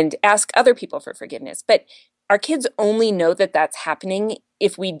and ask other people for forgiveness. But our kids only know that that's happening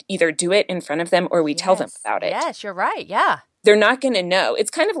if we either do it in front of them or we tell them about it. Yes, you're right. Yeah. They're not going to know.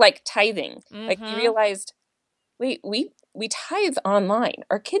 It's kind of like tithing. Like we realized, wait, we tithe online.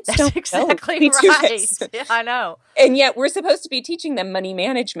 Our kids don't exactly know we do right. this. Yeah, I know. And yet we're supposed to be teaching them money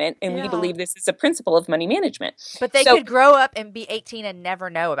management, and we believe this is a principle of money management. But they could grow up and be 18 and never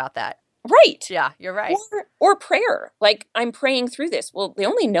know about that. Right. Yeah, you're right. Or prayer. Like, I'm praying through this. Well, they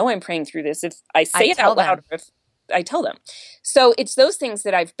only know I'm praying through this if I say it out loud or if I tell them. So it's those things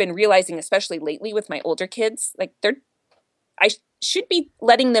that I've been realizing, especially lately with my older kids. Like, I should be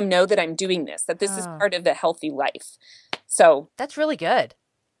letting them know that I'm doing this, that this is part of the healthy life. So that's really good.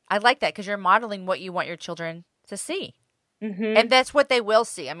 I like that because you're modeling what you want your children to see. And that's what they will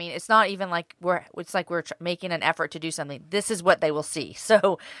see. I mean, it's not even like we're making an effort to do something. This is what they will see.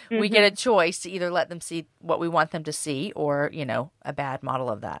 So we get a choice to either let them see what we want them to see or, a bad model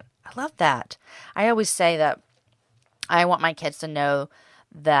of that. I love that. I always say that I want my kids to know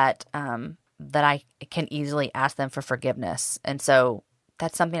that, that I can easily ask them for forgiveness. And so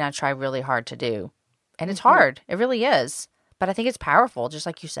that's something I try really hard to do. And it's hard. It really is. But I think it's powerful, just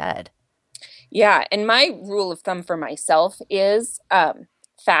like you said. Yeah. And my rule of thumb for myself is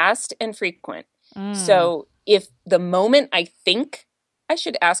fast and frequent. So if the moment I think I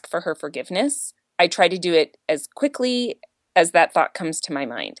should ask for her forgiveness, I try to do it as quickly as that thought comes to my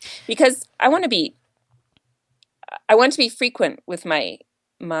mind. Because I want to be frequent with my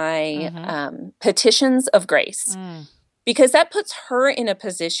petitions of grace. Because that puts her in a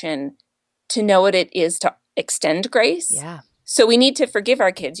position to know what it is to extend grace. Yeah. So we need to forgive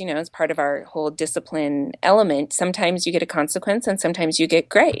our kids, as part of our whole discipline element. Sometimes you get a consequence and sometimes you get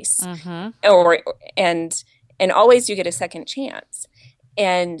grace. And always you get a second chance.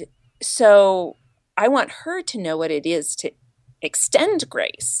 And so I want her to know what it is to extend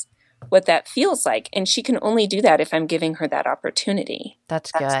grace, what that feels like. And she can only do that if I'm giving her that opportunity.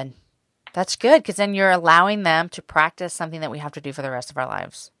 That's good. That's good because then you're allowing them to practice something that we have to do for the rest of our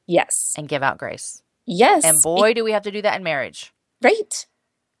lives. Yes. And give out grace. Yes. And boy, do we have to do that in marriage. Right.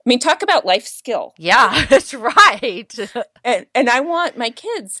 I mean, talk about life skill. Yeah, that's right. And I want my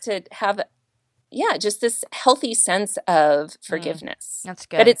kids to have, just this healthy sense of forgiveness. That's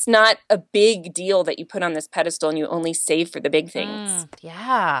good. That it's not a big deal that you put on this pedestal and you only save for the big things.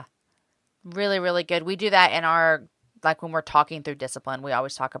 Yeah. Really, really good. We do that in our, like when we're talking through discipline, we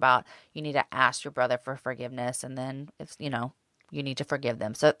always talk about you need to ask your brother for forgiveness. And then if, you need to forgive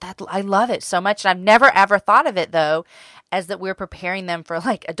them. So I love it so much. And I've never, ever thought of it, though, as that we're preparing them for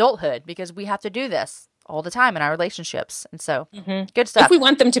like adulthood because we have to do this all the time in our relationships. And so good stuff. If we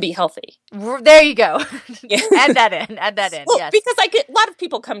want them to be healthy. There you go. Add that in. Well, yes. Because a lot of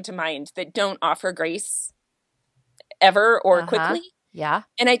people come to mind that don't offer grace ever or quickly. Yeah.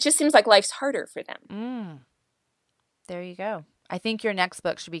 And it just seems like life's harder for them. There you go. I think your next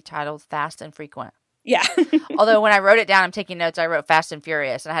book should be titled Fast and Frequent. Yeah. Although when I wrote it down, I'm taking notes. I wrote Fast and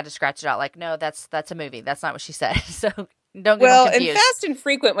Furious, and I had to scratch it out. Like, no, that's a movie. That's not what she said. So don't get them confused. And Fast and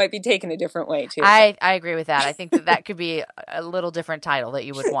Frequent might be taken a different way too. I agree with that. I think that could be a little different title that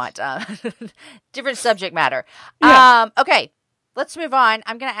you would want. Different subject matter. Yeah. Okay, let's move on.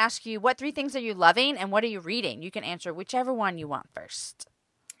 I'm going to ask you, what 3 things are you loving and what are you reading? You can answer whichever one you want first.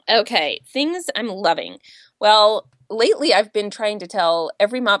 Okay, things I'm loving. Well, lately I've been trying to tell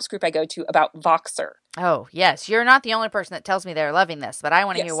every MOPS group I go to about Voxer. Oh, yes. You're not the only person that tells me they're loving this, but I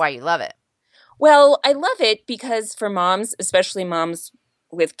want to hear why you love it. Well, I love it because for moms, especially moms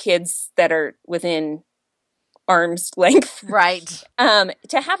with kids that are within arm's length, right,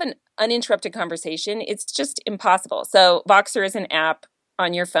 to have an uninterrupted conversation, it's just impossible. So Voxer is an app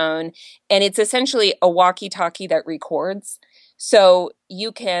on your phone, and it's essentially a walkie-talkie that records. So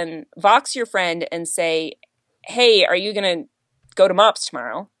you can Vox your friend and say, hey, are you going to go to MOPS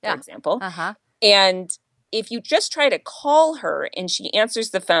tomorrow, for example? And if you just try to call her and she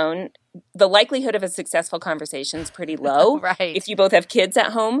answers the phone, the likelihood of a successful conversation is pretty low. Right. If you both have kids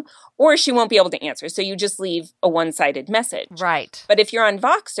at home, or she won't be able to answer. So you just leave a one-sided message. Right. But if you're on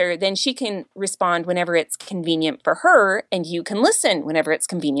Voxer, then she can respond whenever it's convenient for her, and you can listen whenever it's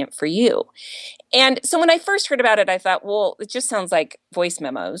convenient for you. And so when I first heard about it, I thought, well, it just sounds like voice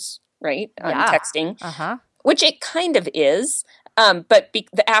memos, right? Texting, which it kind of is. But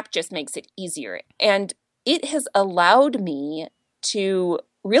the app just makes it easier. And it has allowed me to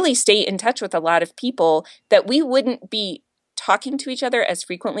really stay in touch with a lot of people that we wouldn't be talking to each other as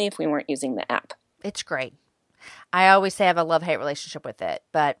frequently if we weren't using the app. It's great. I always say I have a love-hate relationship with it,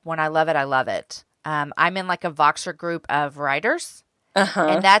 but when I love it, I love it. I'm in like a Voxer group of writers,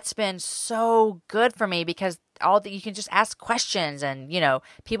 and that's been so good for me because you can just ask questions and,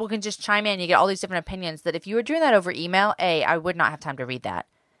 people can just chime in. You get all these different opinions that if you were doing that over email, A, I would not have time to read that.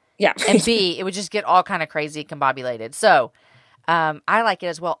 Yeah. And B, it would just get all kind of crazy, combobulated. So I like it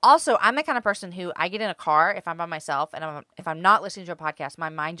as well. Also, I'm the kind of person who I get in a car if I'm by myself and if I'm not listening to a podcast, my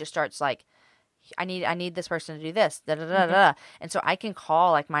mind just starts like, I need this person to do this. Da, da, da, da. And so I can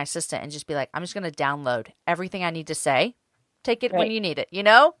call like my assistant and just be like, I'm just going to download everything I need to say. Take it when you need it,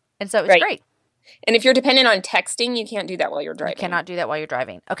 And so it's great. And if you're dependent on texting, you can't do that while you're driving. You cannot do that while you're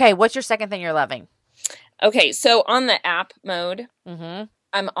driving. Okay, what's your second thing you're loving? Okay, so on the app mode,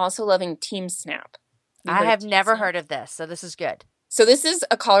 I'm also loving Team Snap. I have never heard of this, so this is good. So this is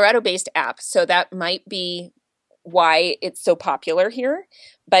a Colorado-based app, so that might be why it's so popular here.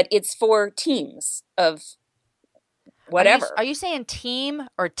 But it's for teams of whatever. Are you saying team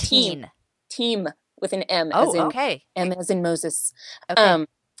or teen? Team with an M. M as in Moses. Okay.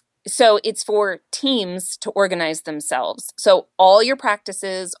 So it's for teams to organize themselves. So all your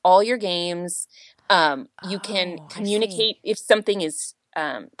practices, all your games, you can communicate if something is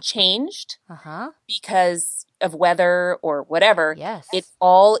changed because of weather or whatever. Yes. It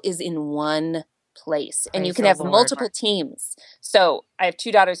all is in one place. And you can have multiple teams. So I have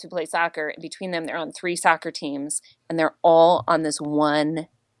 2 daughters who play soccer, and between them, they're on 3 soccer teams, and they're all on this one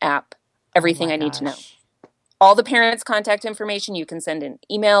app. Everything I need to know. All the parents' contact information, you can send an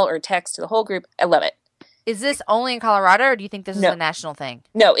email or text to the whole group. I love it. Is this only in Colorado, or do you think this is a national thing?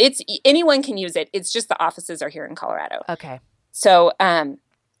 No, anyone can use it. It's just the offices are here in Colorado. Okay. So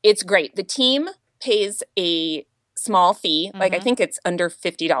it's great. The team pays a small fee, like I think it's under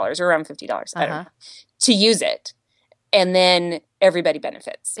 $50 or around $50, I don't know, to use it. And then everybody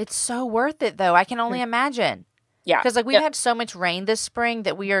benefits. It's so worth it, though. I can only imagine. Yeah. Because we've had so much rain this spring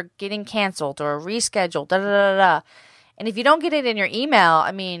that we are getting canceled or rescheduled, da-da-da-da. And if you don't get it in your email,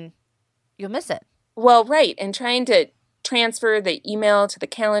 you'll miss it. Well, right. And trying to transfer the email to the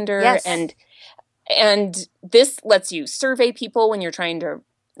calendar. And this lets you survey people when you're trying to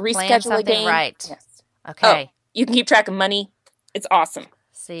reschedule a game. Right. Yes. Okay. Oh, you can keep track of money. It's awesome.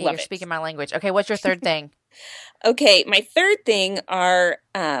 See, you're speaking my language. Okay, what's your third thing? Okay, my third thing are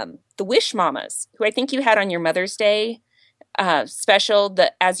the Wish Mamas, who I think you had on your Mother's Day special,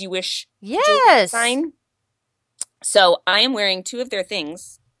 the As You Wish sign. So I am wearing 2 of their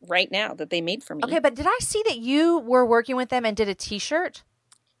things right now that they made for me. Okay, but did I see that you were working with them and did a T-shirt?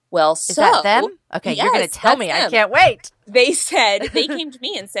 Well, is that them? Okay, yes, you're going to tell me. Them. I can't wait. They came to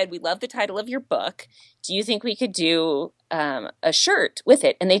me and said, we love the title of your book. Do you think we could do a shirt with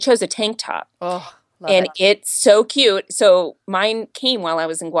it? And they chose a tank top. Oh, and it's so cute. So mine came while I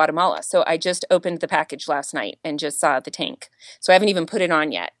was in Guatemala. So I just opened the package last night and just saw the tank. So I haven't even put it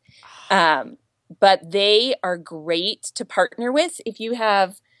on yet. But they are great to partner with if you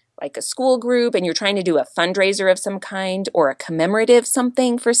have like a school group and you're trying to do a fundraiser of some kind or a commemorative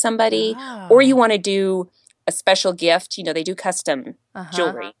something for somebody, or you want to do a special gift, they do custom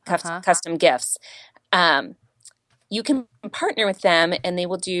jewelry, custom gifts. You can partner with them and they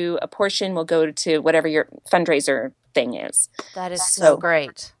will do a portion will go to whatever your fundraiser thing is. That is so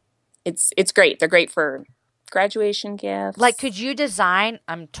great. It's great. They're great for graduation gifts. Like, could you design,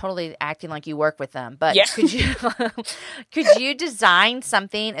 I'm totally acting like you work with them, but could you design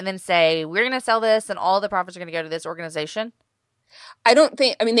something and then say, we're going to sell this and all the profits are going to go to this organization?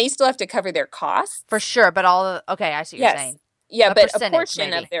 They still have to cover their costs. For sure, but okay, I see what you're saying. Yeah, but a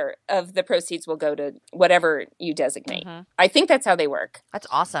portion of the proceeds will go to whatever you designate. Mm-hmm. I think that's how they work. That's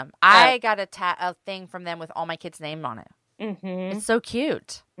awesome. I got a thing from them with all my kids' name on it. Mm-hmm. It's so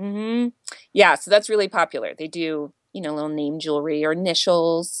cute. Mm-hmm. Yeah, so that's really popular. They do, little name jewelry or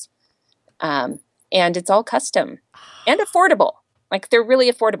initials, and it's all custom and affordable. Like, they're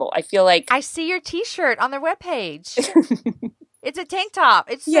really affordable. I feel like I see your T-shirt on their webpage. It's a tank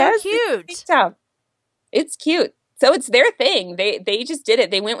top. It's so cute. It's a tank top. It's cute. So it's their thing. They just did it.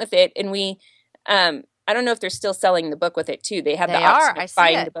 They went with it, and we. I don't know if they're still selling the book with it too. They had the option of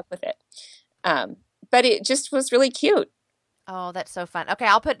buying the book with it. But it just was really cute. Oh, that's so fun. Okay,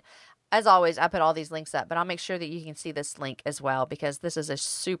 as always, I put all these links up, but I'll make sure that you can see this link as well because this is a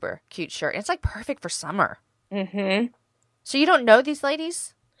super cute shirt. It's like perfect for summer. Mm-hmm. So you don't know these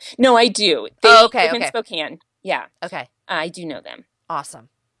ladies? No, I do. They live in Spokane. Yeah. Okay. I do know them. Awesome.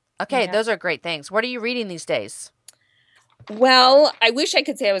 Okay, those are great things. What are you reading these days? Well, I wish I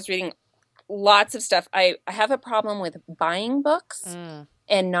could say I was reading lots of stuff. I have a problem with buying books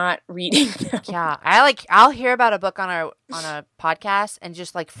and not reading them. Yeah, I'll hear about a book on a podcast and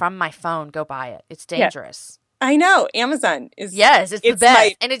just like from my phone go buy it. It's dangerous. Yeah. I know. Amazon is it's the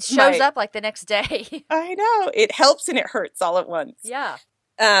best. And it shows up like the next day. I know. It helps and it hurts all at once. Yeah.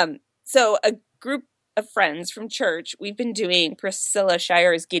 So a group of friends from church, we've been doing Priscilla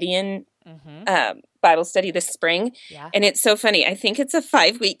Shire's Gideon Bible study this spring. Yeah. And it's so funny. I think it's a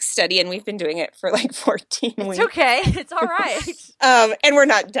 5-week study and we've been doing it for like 14 weeks. It's okay. It's all right. And we're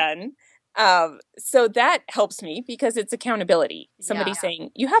not done. So that helps me because it's accountability. Somebody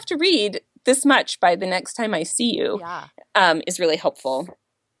saying, you have to read this much by the next time I see you is really helpful.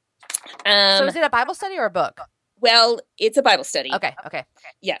 So is it a Bible study or a book? Well, it's a Bible study. Okay.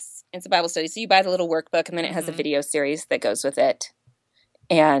 Yes, it's a Bible study. So you buy the little workbook and then it has a video series that goes with it.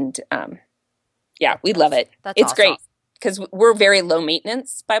 And we love it. It's awesome. Great because we're very low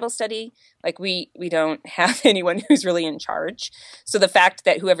maintenance Bible study. Like we don't have anyone who's really in charge. So the fact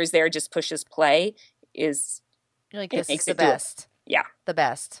that whoever's there just pushes play is this is the best. Yeah. The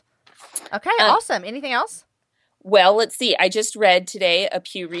best. Okay, awesome. Anything else? Well, let's see. I just read today a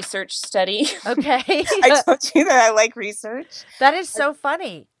Pew Research study. Okay. I told you that I like research. That is so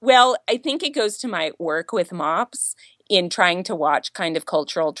funny. Well, I think it goes to my work with MOPS in trying to watch kind of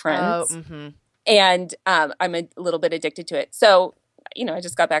cultural trends. Oh, mm-hmm. And I'm a little bit addicted to it. So, I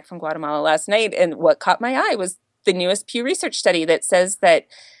just got back from Guatemala last night, and what caught my eye was the newest Pew Research study that says that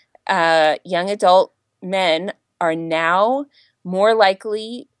young adult men are now more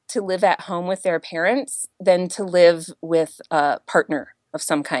likely to live at home with their parents than to live with a partner of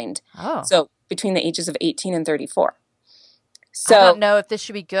some kind. Oh. So between the ages of 18 and 34. So I don't know if this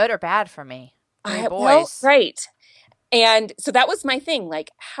should be good or bad for me. Boys. Well, right. And so that was my thing.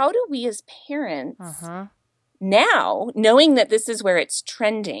 Like, how do we as parents now, knowing that this is where it's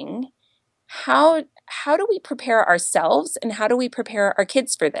trending, how do we prepare ourselves and how do we prepare our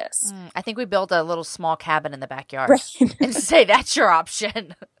kids for this? I think we build a little small cabin in the backyard and say that's your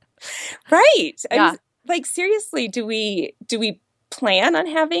option. Right. Yeah. Like, seriously, do we plan on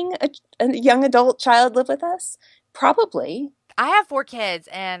having a young adult child live with us? Probably. I have 4 kids,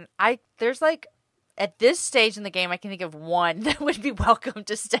 and there's like, at this stage in the game, I can think of one that would be welcome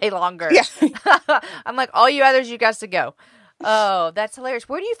to stay longer. Yeah. I'm like, all you others, you guys to go. Oh, that's hilarious.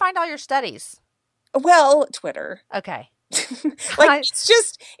 Where do you find all your studies? Well, Twitter. Okay.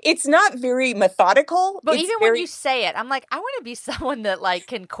 It's not very methodical. But even when you say it, I'm like, I want to be someone that like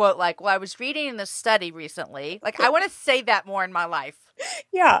can quote like, well, I was reading this study recently. Like, I want to say that more in my life.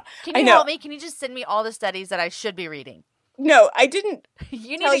 Yeah. Can you help me? Can you just send me all the studies that I should be reading? No, I didn't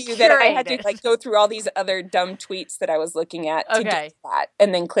tell you that I had to like go through all these other dumb tweets that I was looking at to do that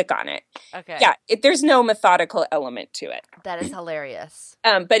and then click on it. Okay. Yeah, there's no methodical element to it. That is hilarious.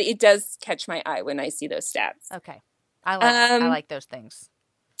 But it does catch my eye when I see those stats. Okay. I like those things.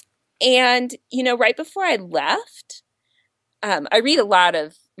 And, right before I left, I read a lot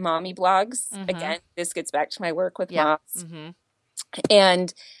of mommy blogs. Mm-hmm. Again, this gets back to my work with moms. Mm-hmm.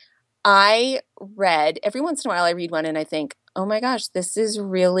 And I read, every once in a while I read one and I think, oh my gosh, this is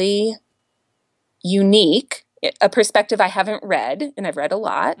really unique, a perspective I haven't read, and I've read a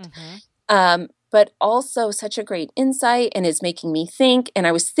lot, but also such a great insight and is making me think. And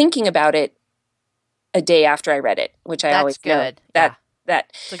I was thinking about it a day after I read it, which I always know that.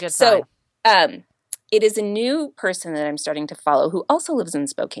 It's a good sign. It is a new person that I'm starting to follow who also lives in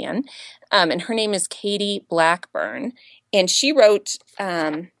Spokane, and her name is Katie Blackburn, and she wrote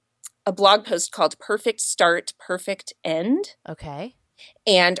a blog post called Perfect Start, Perfect End. Okay.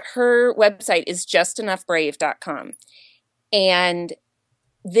 And her website is justenoughbrave.com. And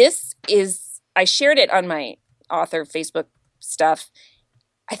this is, I shared it on my author Facebook stuff.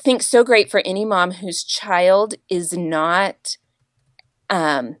 I think so great for any mom whose child is not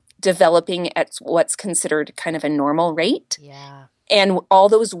developing at what's considered kind of a normal rate. Yeah. And all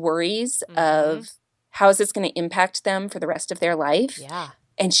those worries of how is this going to impact them for the rest of their life. Yeah.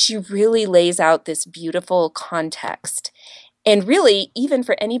 And she really lays out this beautiful context. And really, even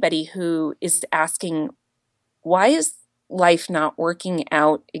for anybody who is asking, why is life not working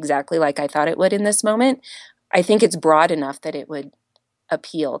out exactly like I thought it would in this moment? I think it's broad enough that it would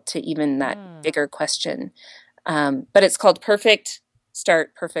appeal to even that bigger question. But it's called Perfect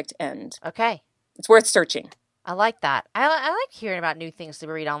Start, Perfect End. Okay. It's worth searching. I like that. I like hearing about new things to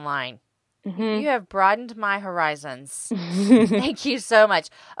read online. You have broadened my horizons. Thank you so much.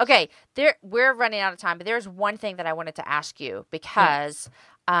 Okay, we're running out of time, but there's one thing that I wanted to ask you because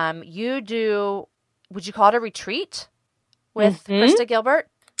you do, would you call it a retreat with Krista Gilbert?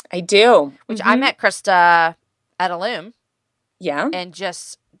 I do. Which I met Krista at a Loom. Yeah. And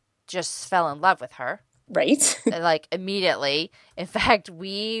just fell in love with her. Right. Like immediately. In fact,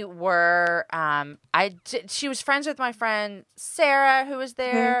 we were, she was friends with my friend Sarah who was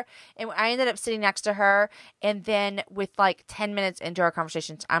there, and I ended up sitting next to her. And then with like 10 minutes into our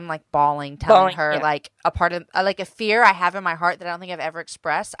conversations, I'm like bawling, telling her like a part of, like a fear I have in my heart that I don't think I've ever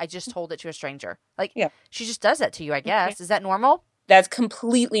expressed. I just told it to a stranger. Like, she just does that to you, I guess. Is that normal? That's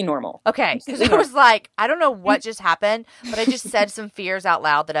completely normal. Okay. Because I was like, I don't know what just happened, but I just said some fears out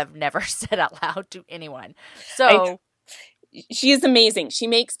loud that I've never said out loud to anyone. So she is amazing. She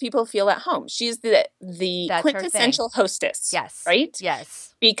makes people feel at home. She's the quintessential hostess. Yes. Right?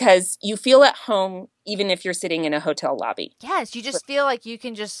 Yes. Because you feel at home even if you're sitting in a hotel lobby. Yes. You just feel like you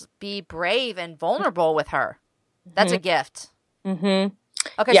can just be brave and vulnerable with her. That's a gift. Okay.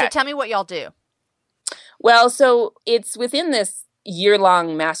 So tell me what y'all do. Well, so it's within this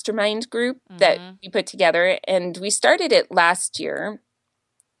year-long mastermind group that we put together, and we started it last year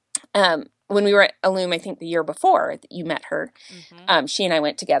when we were at Loom, I think the year before that you met her. She and I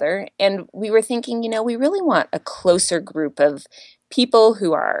went together, and we were thinking, we really want a closer group of people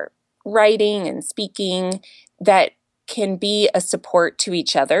who are writing and speaking that can be a support to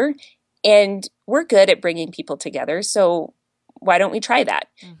each other, and we're good at bringing people together, so why don't we try that?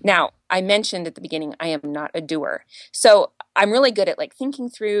 Now, I mentioned at the beginning, I am not a doer. So I'm really good at like thinking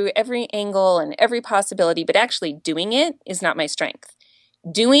through every angle and every possibility, but actually doing it is not my strength.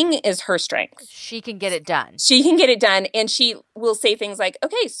 Doing is her strength. She can get it done. She can get it done. And she will say things like,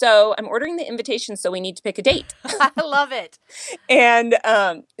 okay, so I'm ordering the invitation, so we need to pick a date. I love it. And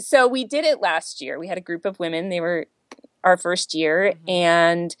so we did it last year. We had a group of women. They were our first year.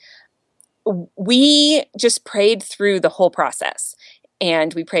 And we just prayed through the whole process.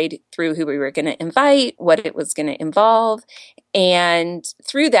 And we prayed through who we were going to invite, what it was going to involve. And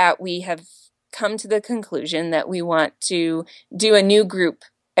through that, we have come to the conclusion that we want to do a new group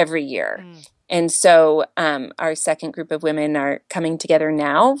every year. And so our second group of women are coming together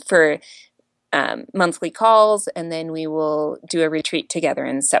now for monthly calls. And then we will do a retreat together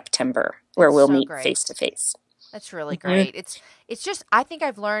in September where we'll meet face to face. That's really great. It's just, I think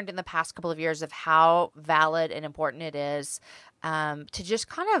I've learned in the past couple of years of how valid and important it is to just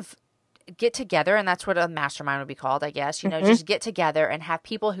kind of get together. And that's what a mastermind would be called, I guess, just get together and have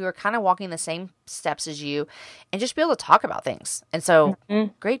people who are kind of walking the same steps as you and just be able to talk about things. And so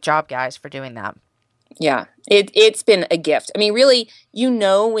great job, guys, for doing that. Yeah, it's been a gift. I mean, really,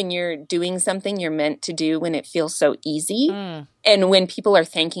 when you're doing something you're meant to do when it feels so easy and when people are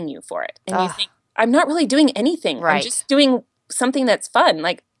thanking you for it. And you think, I'm not really doing anything. Right. I'm just doing something that's fun.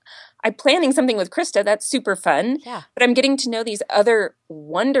 Like I'm planning something with Krista. That's super fun. Yeah. But I'm getting to know these other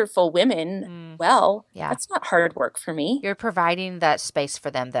wonderful women. Well, that's not hard work for me. You're providing that space for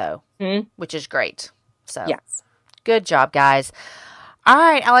them, though, which is great. So good job, guys. All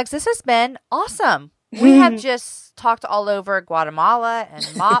right, Alex, this has been awesome. We have just talked all over Guatemala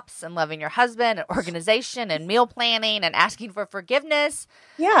and mops and loving your husband and organization and meal planning and asking for forgiveness.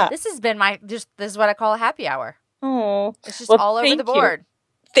 Yeah. This has been this is what I call a happy hour. Oh. It's just all over the board.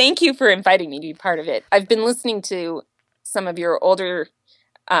 Thank you for inviting me to be part of it. I've been listening to some of your older,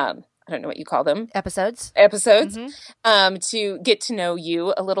 I don't know what you call them. Episodes. To get to know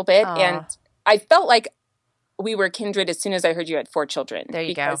you a little bit. And I felt like we were kindred as soon as I heard you had 4 children. There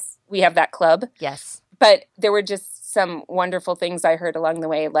you go. Because we have that club. Yes. But there were just some wonderful things I heard along the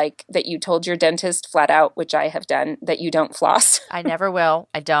way, like that you told your dentist flat out, which I have done, that you don't floss. I never will.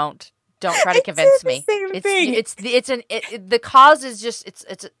 I don't. Don't try to convince me. Same thing. The cause is just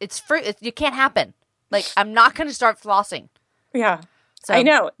it's free. You can't happen. Like, I'm not going to start flossing. Yeah, so, I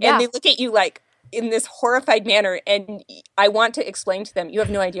know. Yeah. And they look at you like in this horrified manner, and I want to explain to them, you have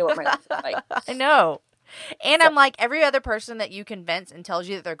no idea what my life is like. I know. And I'm like, every other person that you convince and tells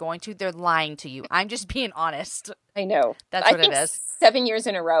you that they're going to, they're lying to you. I'm just being honest. I know. That's what it is. 7 years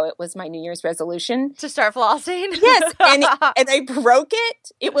in a row, it was my New Year's resolution. To start flossing? Yes. And I broke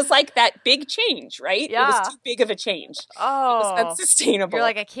it. It was like that big change, right? Yeah. It was too big of a change. Oh. It was unsustainable. You're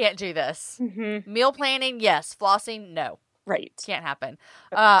like, I can't do this. Mm-hmm. Meal planning, yes. Flossing, no. Right. Can't happen.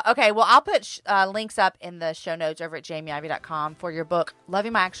 Okay, well, I'll put links up in the show notes over at jamieivy.com for your book,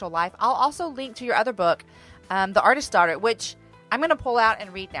 Loving My Actual Life. I'll also link to your other book, The Artist's Daughter, which I'm going to pull out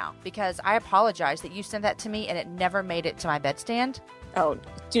and read now because I apologize that you sent that to me and it never made it to my bedstand. Oh,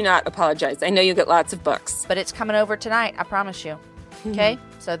 do not apologize. I know you get lots of books. But it's coming over tonight, I promise you. Okay?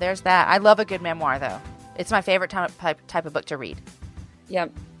 So there's that. I love a good memoir, though. It's my favorite type of book to read. Yeah.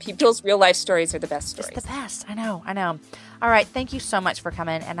 People's real life stories are the best stories. It's the best. I know. All right. Thank you so much for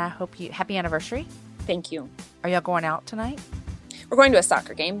coming, and I hope you... Happy anniversary. Thank you. Are y'all going out tonight? We're going to a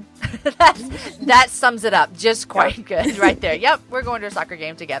soccer game. That sums it up just quite good right there. Yep, we're going to a soccer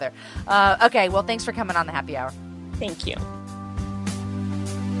game together. Okay, well, thanks for coming on the Happy Hour. Thank you.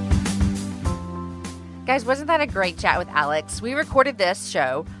 Guys, wasn't that a great chat with Alex? We recorded this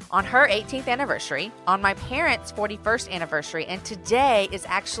show on her 18th anniversary, on my parents' 41st anniversary, and today is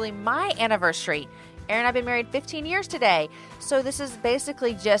actually my anniversary. Erin and I have been married 15 years today, so this is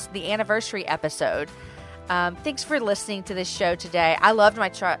basically just the anniversary episode. Thanks for listening to this show today. I loved my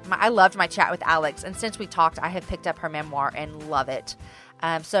chat with Alex, and since we talked, I have picked up her memoir and love it.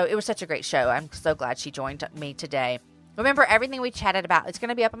 So it was such a great show. I'm so glad she joined me today. Remember, everything we chatted about, it's going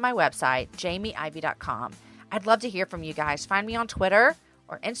to be up on my website, jamieivy.com. I'd love to hear from you guys. Find me on Twitter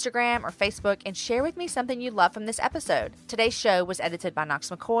or Instagram or Facebook and share with me something you love from this episode. Today's show was edited by Knox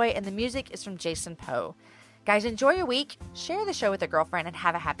McCoy, and the music is from Jason Poe. Guys, enjoy your week, share the show with a girlfriend, and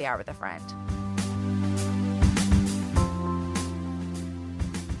have a happy hour with a friend.